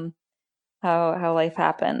 How life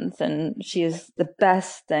happens, and she is the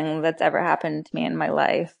best thing that's ever happened to me in my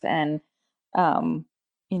life. And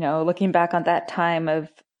looking back on that time of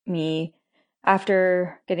me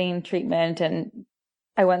after getting treatment, and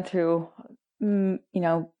I went through,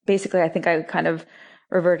 basically I think I kind of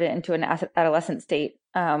reverted into an adolescent state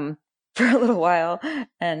for a little while,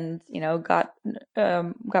 and got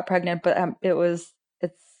pregnant, but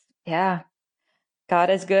God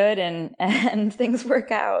is good, and things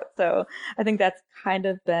work out. So I think that's kind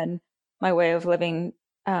of been my way of living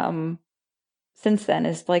since then,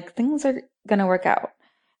 is like things are gonna work out,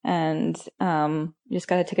 and you just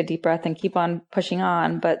got to take a deep breath and keep on pushing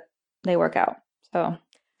on, but they work out. So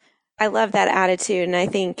I love that attitude, and I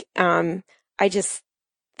think I just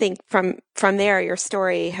think from there, your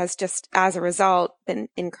story has just, as a result, been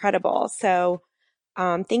incredible. So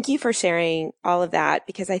thank you for sharing all of that,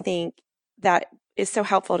 because I think that is so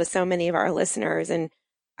helpful to so many of our listeners. And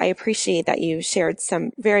I appreciate that you shared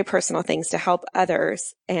some very personal things to help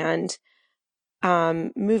others. And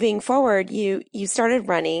moving forward, you started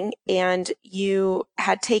running, and you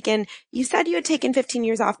said you had taken 15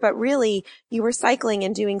 years off, but really you were cycling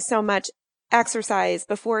and doing so much exercise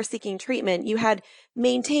before seeking treatment. You had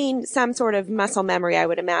maintained some sort of muscle memory, I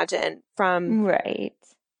would imagine, from right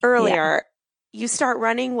earlier. Yeah. You start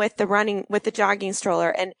running with the jogging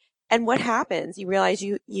stroller, and what happens? You realize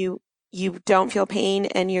you don't feel pain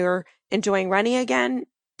and you're enjoying running again.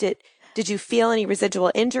 Did you feel any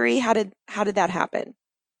residual injury? How did that happen?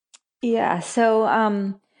 Yeah. So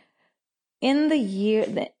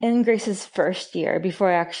in Grace's first year, before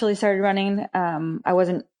I actually started running, I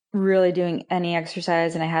wasn't really doing any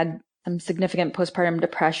exercise, and I had some significant postpartum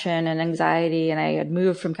depression and anxiety, and I had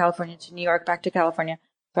moved from California to New York, back to California.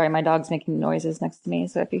 Sorry, my dog's making noises next to me,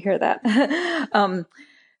 so if you hear that.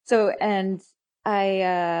 And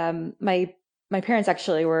I, my parents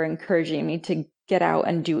actually were encouraging me to get out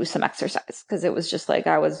and do some exercise, because it was just like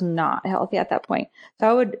I was not healthy at that point. So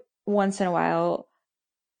I would once in a while,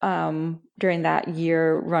 during that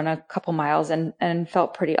year, run a couple miles and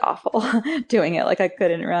felt pretty awful doing it. Like I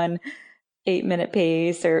couldn't run 8-minute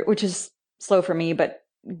pace, which is slow for me, but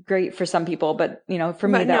great for some people. But for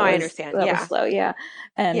me, I understand. That was slow. Yeah.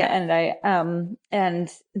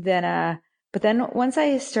 But then once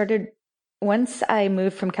I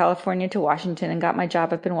moved from California to Washington and got my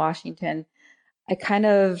job up in Washington, I kind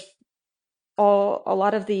of, a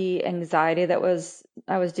lot of the anxiety that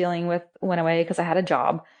I was dealing with went away, because I had a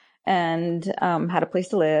job and had a place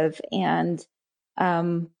to live. And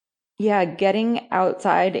getting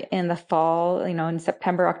outside in the fall, in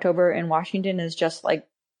September, October in Washington is just like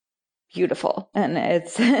beautiful. And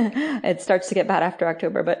it starts to get bad after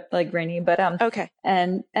October, but like rainy. But okay.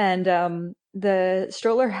 And the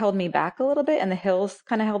stroller held me back a little bit, and the hills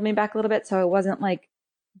kind of held me back a little bit. So I wasn't like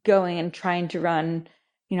going and trying to run,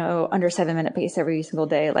 under 7-minute pace every single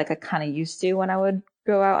day, like I kind of used to when I would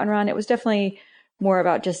go out and run. It was definitely more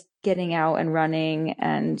about just getting out and running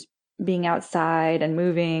and being outside and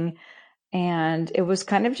moving. And it was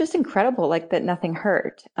kind of just incredible, like that nothing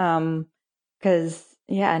hurt. 'Cause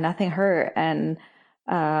yeah, nothing hurt. And,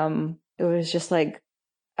 it was just like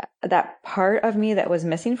that part of me that was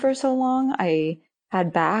missing for so long, I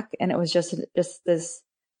had back, and it was just this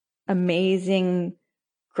amazing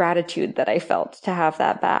gratitude that I felt to have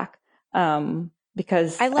that back.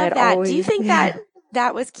 Because I love that. Do you think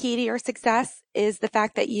that was key to your success, is the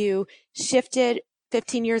fact that you shifted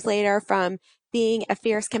 15 years later from being a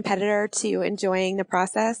fierce competitor to enjoying the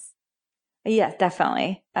process? Yeah,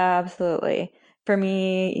 definitely. Absolutely. For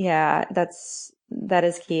me, yeah, that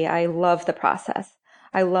is key. I love the process.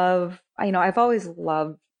 I've always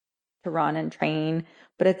loved to run and train,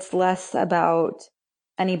 but it's less about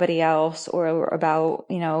anybody else or about,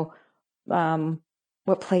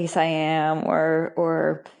 what place I am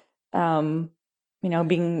or,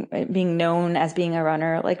 being known as being a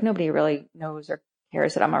runner. Like nobody really knows or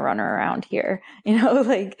cares that I'm a runner around here,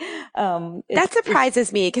 that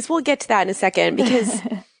surprises me, because we'll get to that in a second, because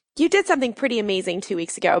you did something pretty amazing 2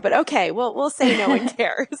 weeks ago, but okay, we'll say no one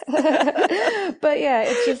cares. But yeah,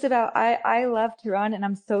 it's just about, I love to run, and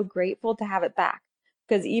I'm so grateful to have it back,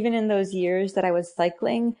 because even in those years that I was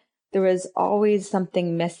cycling, there was always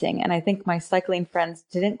something missing. And I think my cycling friends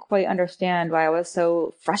didn't quite understand why I was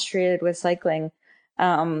so frustrated with cycling.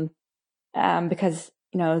 Because,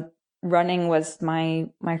 running was my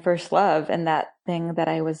first love and that thing that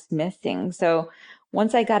I was missing. So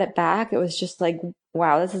once I got it back, it was just like,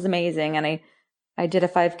 wow, this is amazing. And I did a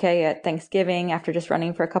 5K at Thanksgiving after just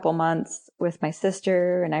running for a couple months with my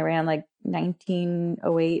sister, and I ran like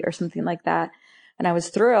 19:08 or something like that. And I was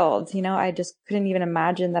thrilled. I just couldn't even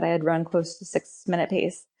imagine that I had run close to 6-minute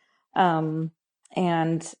pace. And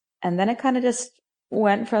then it kind of just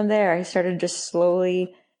went from there. I started just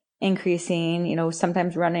slowly increasing,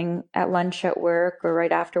 sometimes running at lunch at work or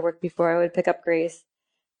right after work before I would pick up Grace.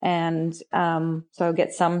 And so I would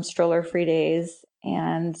get some stroller free days.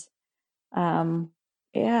 And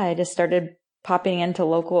I just started popping into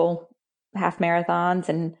local half marathons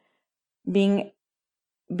and being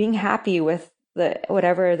happy with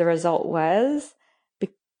whatever the result was.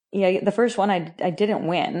 The first one I didn't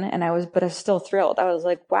win, but I was still thrilled. I was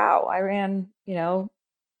like, wow, I ran,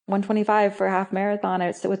 125 for a half marathon,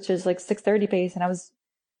 which is like 6:30 pace. And I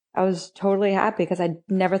was totally happy, because I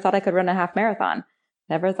never thought I could run a half marathon.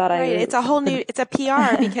 Never thought I would. It's a whole new, it's a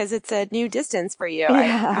PR because it's a new distance for you.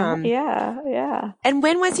 Yeah. And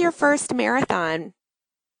when was your first marathon?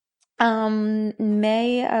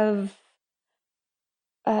 May of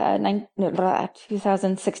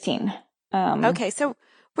 2016. Okay, so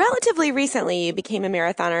relatively recently you became a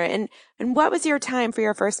marathoner, and what was your time for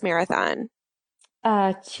your first marathon?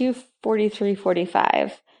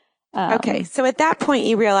 2:43:45. Okay, so at that point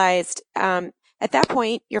you realized,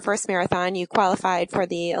 your first marathon, you qualified for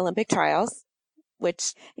the Olympic trials,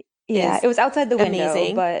 which it was outside the window,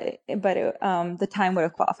 amazing. but the time would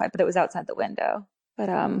have qualified, but it was outside the window. But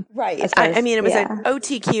right, it was an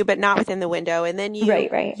OTQ, but not within the window. And then you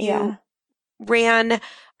ran.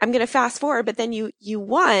 I'm going to fast forward, but then you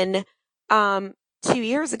won 2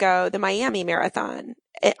 years ago the Miami Marathon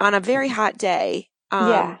on a very hot day.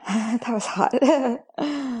 That was hot.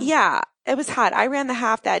 Yeah, it was hot. I ran the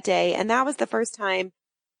half that day, and that was the first time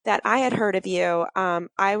that I had heard of you.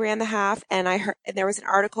 I ran the half, and there was an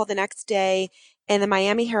article the next day in the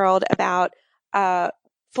Miami Herald about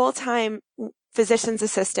full-time physician's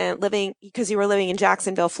assistant because you were living in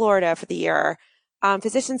Jacksonville, Florida for the year.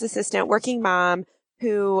 Physician's assistant, working mom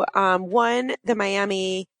who won the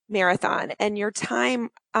Miami Marathon, and your time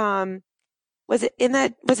was it in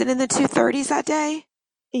the 2:30s that day?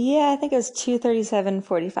 Yeah, I think it was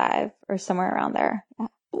 2:37:45 or somewhere around there. Yeah.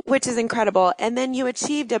 Which is incredible. And then you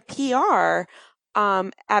achieved a PR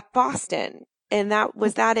at Boston, and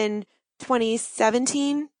was that in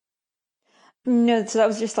 2017? No, so that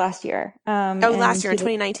was just last year. Last year in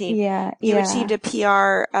 2019. Yeah. You achieved a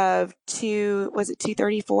PR of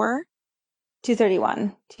 234?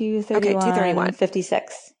 231. 231.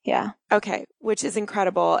 56. Yeah. Okay, which is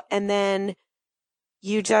incredible. And then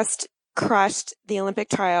you just crushed the Olympic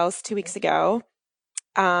trials 2 weeks ago,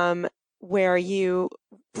 where you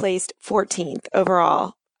placed 14th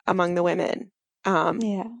overall among the women,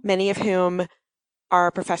 many of whom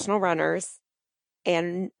are professional runners,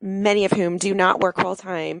 and many of whom do not work full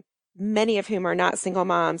time, many of whom are not single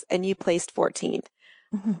moms, and you placed 14th.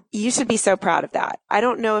 Mm-hmm. You should be so proud of that. I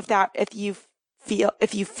don't know if you feel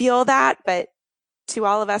that, but to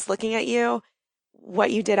all of us looking at you,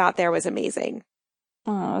 what you did out there was amazing.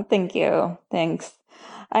 Oh, thank you. Thanks.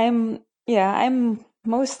 I'm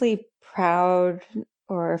mostly proud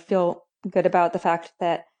or feel good about the fact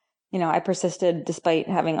that, I persisted despite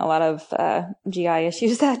having a lot of GI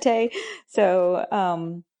issues that day.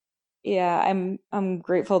 So yeah, I'm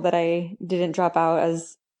grateful that I didn't drop out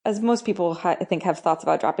as most people I think have thoughts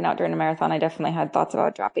about dropping out during a marathon. I definitely had thoughts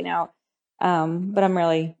about dropping out. But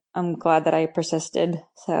I'm glad that I persisted.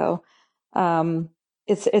 So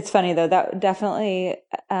it's funny though, that definitely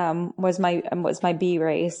was my B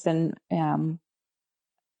race, and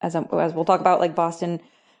as we'll talk about, like Boston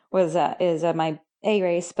is my A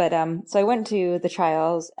race, but so I went to the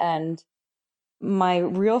trials, and my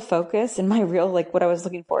real focus and my real, like, what I was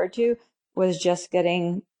looking forward to was just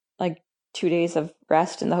getting like 2 days of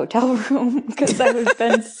rest in the hotel room, because I've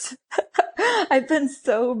been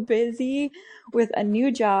so busy with a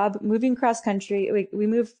new job, moving cross country. We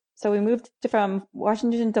moved from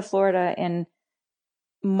Washington to Florida in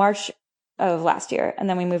March of last year, and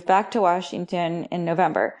then we moved back to Washington in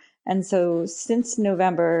November. And so since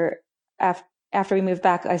November, after we moved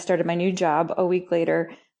back, I started my new job a week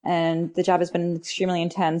later, and the job has been extremely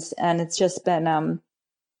intense, and it's just been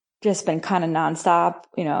kind of nonstop.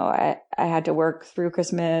 I had to work through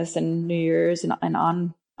Christmas and New Year's and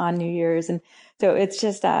on New Year's. And so it's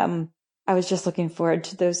just, I was just looking forward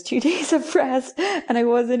to those 2 days of rest, and I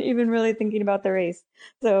wasn't even really thinking about the race.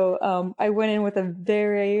 So, I went in with a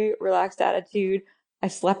very relaxed attitude. I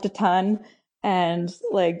slept a ton, and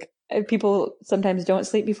like, people sometimes don't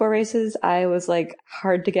sleep before races. I was like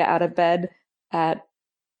hard to get out of bed at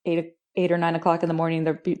 8 or 9 o'clock in the morning,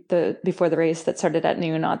 before the race that started at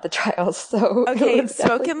noon on the trials. So okay,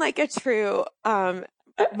 spoken like a true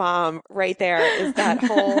mom right there is that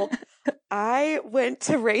whole, I went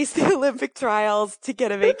to race the Olympic trials to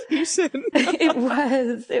get a vacation.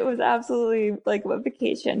 It was absolutely like a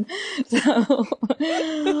vacation.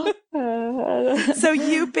 So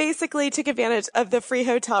you basically took advantage of the free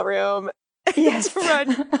hotel room. Yes. to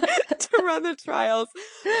run the trials.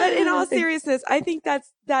 But in all seriousness, I think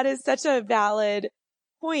that is such a valid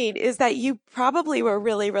point, is that you probably were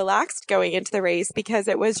really relaxed going into the race because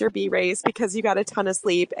it was your B race, because you got a ton of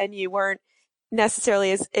sleep and you weren't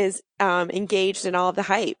necessarily as engaged in all of the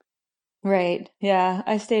hype. Right. Yeah.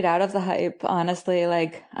 I stayed out of the hype, honestly.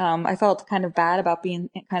 Like, I felt kind of bad about being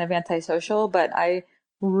kind of antisocial, but I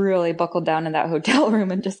really buckled down in that hotel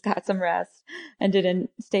room and just got some rest and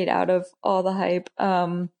stayed out of all the hype.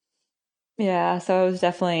 Yeah. So I was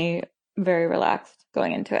definitely very relaxed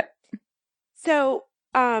going into it. So,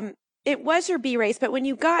 it was your B race, but when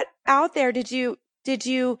you got out there, did you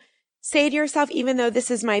say to yourself, even though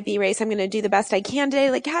this is my B race, I'm going to do the best I can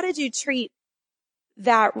today? Like, how did you treat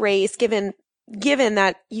that race, given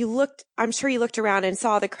that I'm sure you looked around and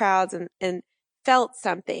saw the crowds and felt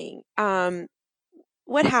something?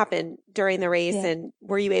 What happened during the race, yeah, and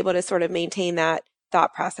were you able to sort of maintain that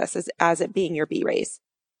thought process as it being your B race?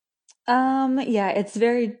 Yeah, it's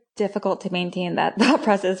very difficult to maintain that thought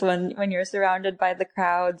process when you're surrounded by the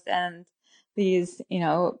crowds and these,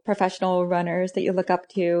 professional runners that you look up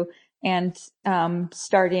to, and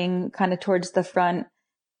starting kind of towards the front,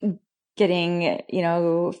 getting,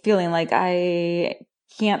 feeling like I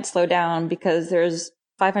can't slow down because there's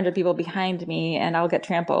 500 people behind me and I'll get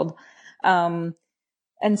trampled.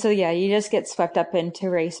 And so, yeah, you just get swept up into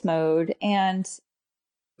race mode.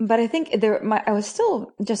 But I think I was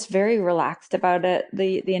still just very relaxed about it,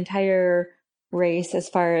 the entire race, as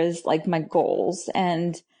far as like my goals.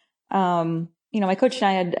 And, my coach and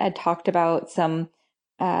I had talked about some,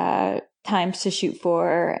 times to shoot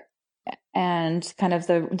for and kind of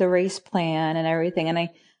the race plan and everything. And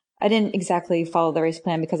I didn't exactly follow the race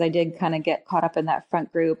plan because I did kind of get caught up in that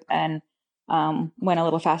front group and, went a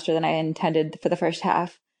little faster than I intended for the first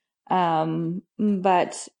half.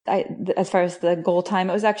 But as far as the goal time,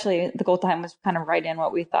 the goal time was kind of right in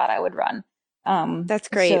what we thought I would run. That's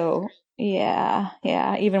great. So yeah.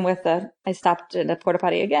 Even with I stopped at a porta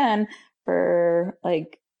potty again for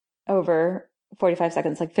like over 45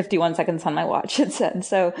 seconds, like 51 seconds on my watch, it said.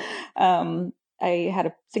 So, I had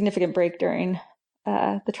a significant break during,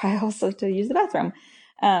 the trials, so to use the bathroom.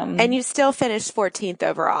 And you still finished 14th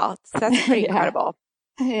overall. So that's pretty incredible.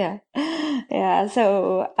 Yeah.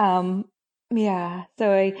 So, so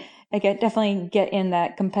I definitely get in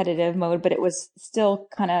that competitive mode, but it was still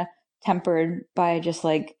kind of tempered by just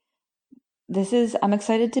like, I'm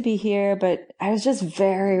excited to be here, but I was just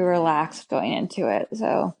very relaxed going into it.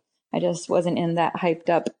 So I just wasn't in that hyped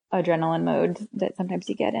up adrenaline mode that sometimes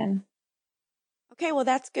you get in. Okay. Well,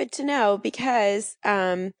 that's good to know, because,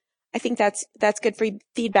 I think that's good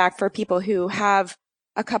feedback for people who have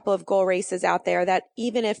a couple of goal races out there, that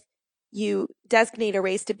even if you designate a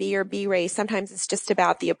race to be your B race, sometimes it's just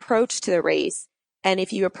about the approach to the race And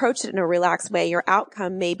if you approach it in a relaxed way, your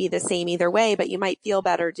outcome may be the same either way, but you might feel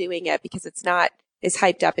better doing it because it's not as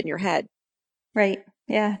hyped up in your head. Right.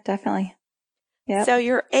 Yeah, definitely. Yeah. So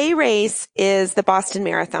your A race is the Boston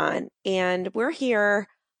Marathon, and we're here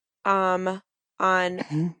on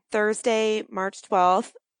Thursday, March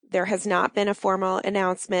 12th. There has not been a formal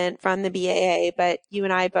announcement from the BAA, but you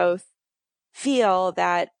and I both feel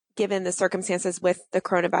that given the circumstances with the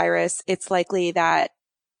coronavirus, it's likely that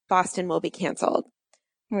Boston will be canceled.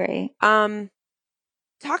 Right.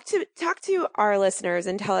 Talk to our listeners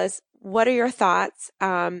and tell us, what are your thoughts,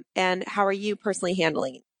 and how are you personally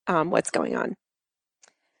handling what's going on?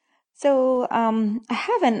 So I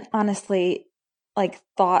haven't honestly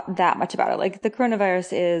thought that much about it. Like, the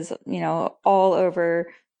coronavirus is, all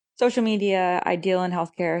over social media. I deal in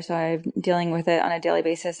healthcare, so I'm dealing with it on a daily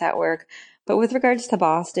basis at work. But with regards to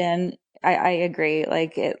Boston, I agree.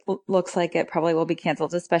 Like, it looks like it probably will be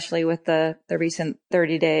canceled, especially with the recent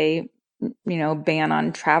 30-day, ban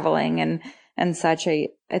on traveling and such. I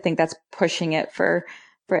think that's pushing it for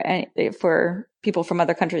people from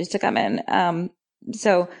other countries to come in.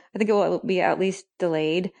 So I think it will be at least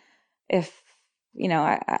delayed if,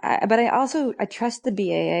 but I trust the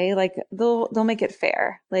BAA, like they'll make it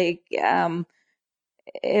fair. Like,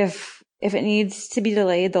 if it needs to be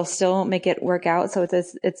delayed, they'll still make it work out. So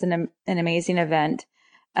it's an amazing event.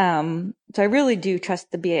 So I really do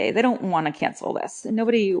trust the BAA. They don't want to cancel this.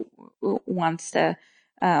 Nobody wants to,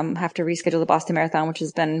 have to reschedule the Boston Marathon, which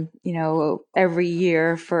has been, every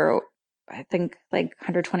year for, I think, like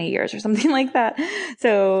 120 years or something like that.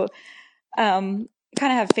 So, kind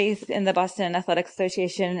of have faith in the Boston Athletic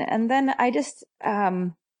Association. And then I just,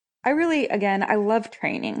 I really, again, I love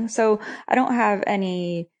training. So I don't have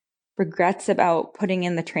any regrets about putting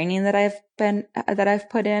in the training that I've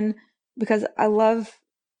put in, because I love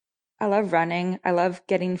running. I love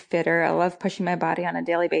getting fitter. I love pushing my body on a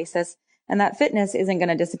daily basis. And that fitness isn't going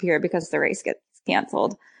to disappear because the race gets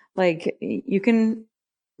canceled. Like, you can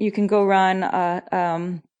go run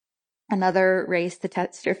another race to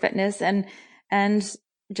test your fitness, and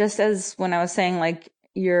just as when I was saying, like,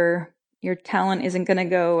 your talent isn't going to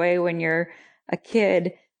go away when you're a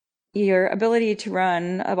kid, your ability to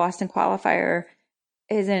run a Boston qualifier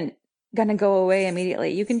isn't going to go away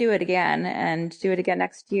immediately. You can do it again and do it again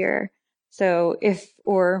next year. So if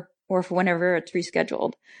for whenever it's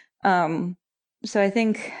rescheduled. So I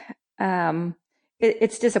think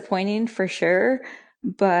it's disappointing for sure,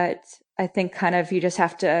 but I think kind of you just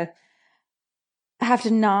have to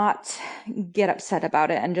not get upset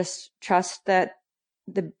about it and just trust that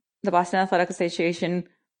the Boston Athletic Association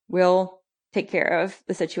will take care of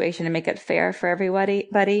the situation and make it fair for everybody,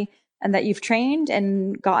 and that you've trained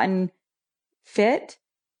and gotten fit.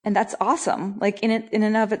 And that's awesome. Like, in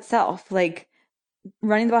and of itself, like,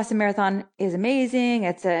 running the Boston Marathon is amazing.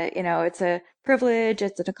 It's a privilege.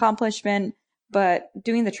 It's an accomplishment, but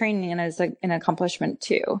doing the training is an accomplishment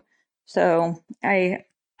too. So I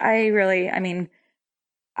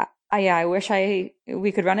wish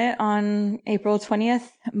we could run it on April 20th,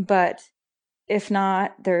 but if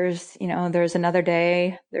not, there's another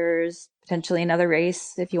day, there's potentially another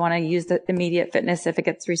race if you want to use the immediate fitness if it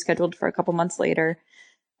gets rescheduled for a couple months later.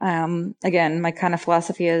 Again, my kind of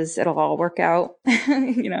philosophy is it'll all work out.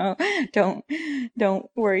 Don't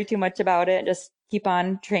worry too much about it. Just keep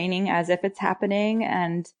on training as if it's happening,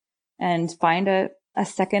 and find a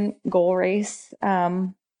second goal race,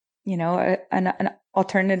 an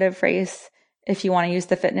alternative race if you want to use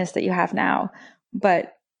the fitness that you have now.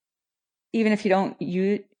 But even if you don't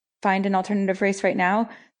find an alternative race right now,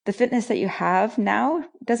 the fitness that you have now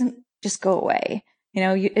doesn't just go away.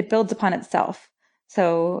 It builds upon itself.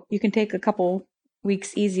 So you can take a couple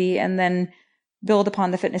weeks easy and then build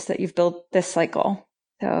upon the fitness that you've built this cycle.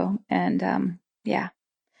 So, and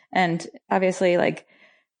and obviously, like,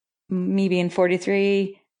 me being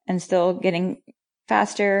 43 and still getting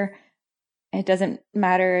faster, it doesn't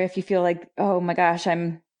matter if you feel like, oh my gosh,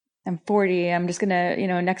 I'm 40. I'm just gonna,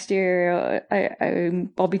 next year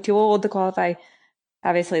I'll be too old to qualify.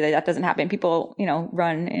 Obviously, that doesn't happen. People,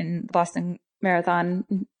 run in the Boston Marathon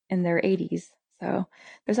in their 80s. So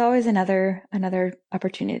there's always another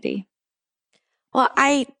opportunity. Well,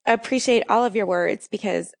 I appreciate all of your words,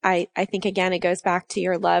 because I think, again, it goes back to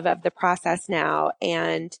your love of the process now,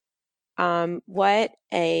 and what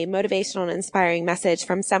a motivational and inspiring message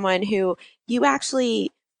from someone who you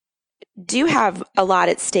actually do have a lot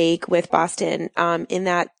at stake with Boston, in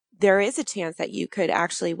that there is a chance that you could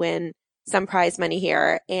actually win some prize money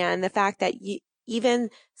here. And the fact that even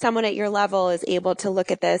someone at your level is able to look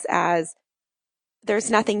at this as,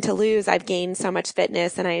 there's nothing to lose. I've gained so much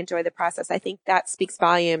fitness and I enjoy the process. I think that speaks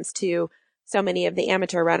volumes to so many of the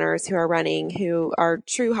amateur runners who are running, who are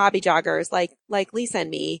true hobby joggers like Lisa and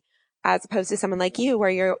me, as opposed to someone like you,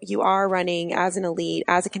 where you are running as an elite,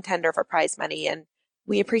 as a contender for prize money. And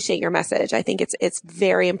we appreciate your message. I think it's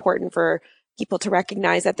very important for people to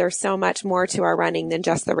recognize that there's so much more to our running than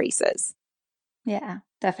just the races. Yeah,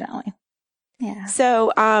 definitely. Yeah.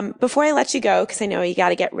 So, before I let you go, because I know you got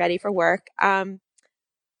to get ready for work.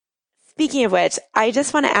 Speaking of which, I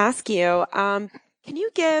just want to ask you, can you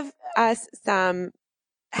give us some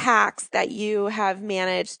hacks that you have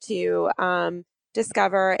managed to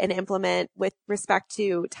discover and implement with respect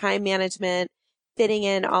to time management, fitting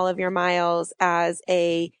in all of your miles as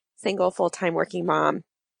a single full-time working mom?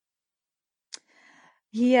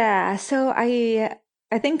 Yeah, so I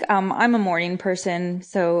think I'm a morning person,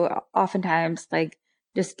 so oftentimes like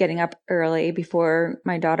just getting up early before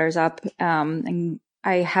my daughter's up, and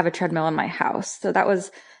I have a treadmill in my house. So that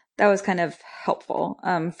was kind of helpful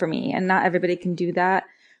for me. And not everybody can do that,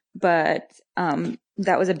 but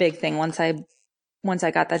that was a big thing. Once I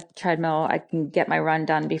got the treadmill, I can get my run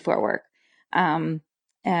done before work. And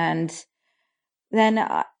then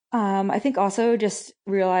I think also just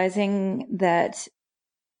realizing that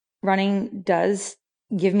running does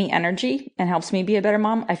give me energy and helps me be a better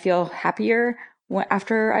mom. I feel happier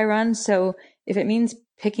after I run. So if it means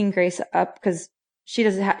picking Grace up, because she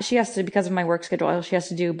has to, because of my work schedule, she has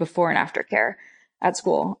to do before and after care at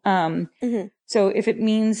school. So if it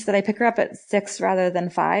means that I pick her up at 6 rather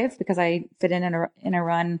than 5, because I fit in a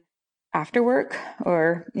run after work,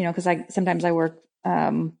 or, because sometimes I work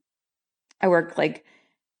like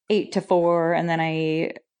 8 to 4, and then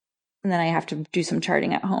I have to do some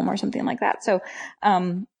charting at home or something like that. So,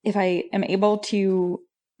 if I am able to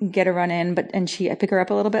get a run in, I pick her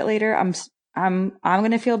up a little bit later, I'm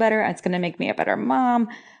going to feel better. It's going to make me a better mom.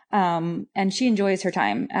 And she enjoys her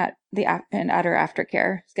time at her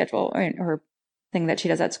aftercare schedule or thing that she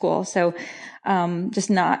does at school. So, just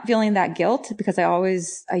not feeling that guilt, because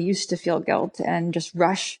I used to feel guilt and just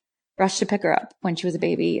rush to pick her up when she was a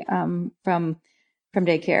baby, from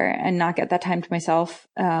daycare, and not get that time to myself.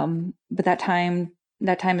 But that time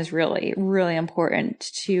is really, really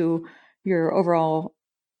important to your overall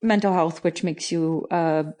mental health, which makes you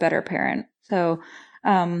a better parent. So,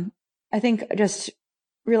 I think just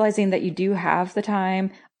realizing that you do have the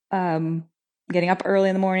time, getting up early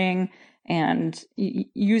in the morning and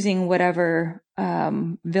using whatever,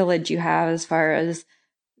 village you have as far as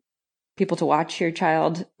people to watch your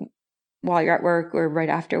child while you're at work or right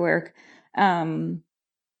after work. And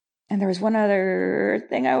there was one other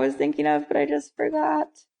thing I was thinking of, but I just forgot.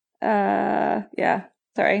 Yeah,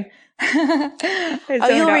 sorry.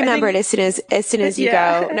 You'll remember it as soon as you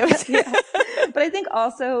go. No. Yeah. But I think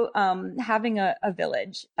also having a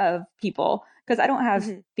village of people, because I don't have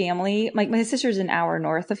family. Like my sister's an hour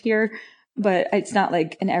north of here, but it's not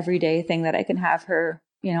like an everyday thing that I can have her,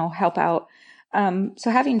 help out.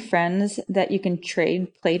 So having friends that you can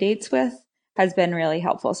trade play dates with has been really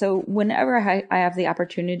helpful. So whenever I have the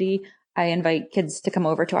opportunity, I invite kids to come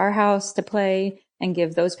over to our house to play and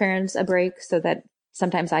give those parents a break, so that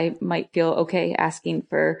sometimes I might feel okay asking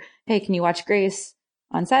for, hey, can you watch Grace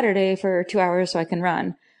on Saturday for 2 hours so I can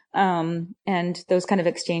run? And those kind of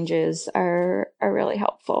exchanges are really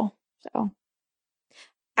helpful. So.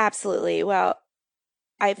 Absolutely. Well,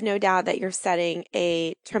 I have no doubt that you're setting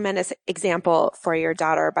a tremendous example for your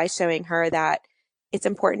daughter by showing her that it's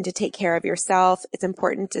important to take care of yourself. It's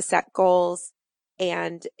important to set goals,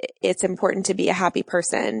 and it's important to be a happy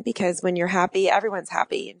person, because when you're happy, everyone's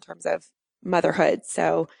happy in terms of motherhood.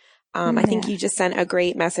 So, I think you just sent a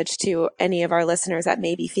great message to any of our listeners that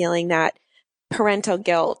may be feeling that parental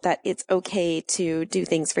guilt, that it's okay to do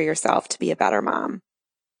things for yourself to be a better mom.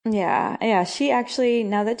 Yeah. She actually,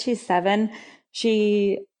 now that she's 7,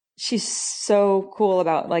 she's so cool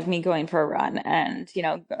about like me going for a run and,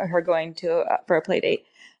 her going for a play date.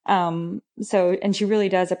 And she really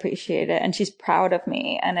does appreciate it, and she's proud of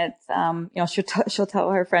me. And it's, she'll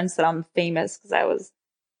tell her friends that I'm famous because I was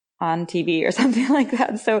on TV or something like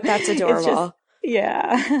that. So that's adorable.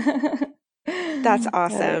 Yeah. That's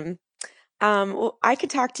awesome. Well, I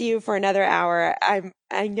could talk to you for another hour.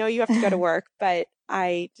 I know you have to go to work, but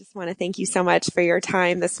I just want to thank you so much for your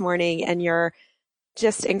time this morning and your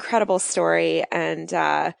just incredible story. And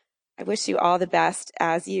I wish you all the best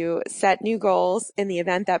as you set new goals in the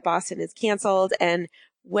event that Boston is canceled. And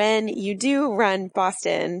when you do run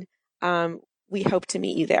Boston, we hope to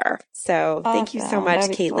meet you there. So Thank you so much,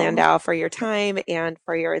 Kate Landau, for your time and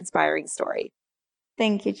for your inspiring story.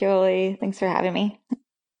 Thank you, Julie. Thanks for having me.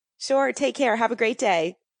 Sure. Take care. Have a great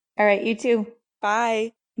day. All right. You too.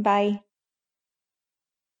 Bye. Bye.